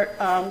court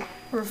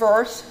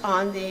reverse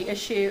on the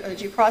issue, the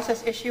due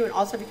process issue, and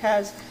also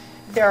because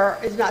there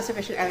is not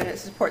sufficient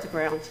evidence to support the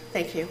grounds.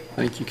 Thank you.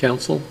 Thank you,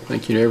 counsel.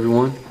 Thank you to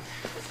everyone.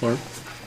 Clerk.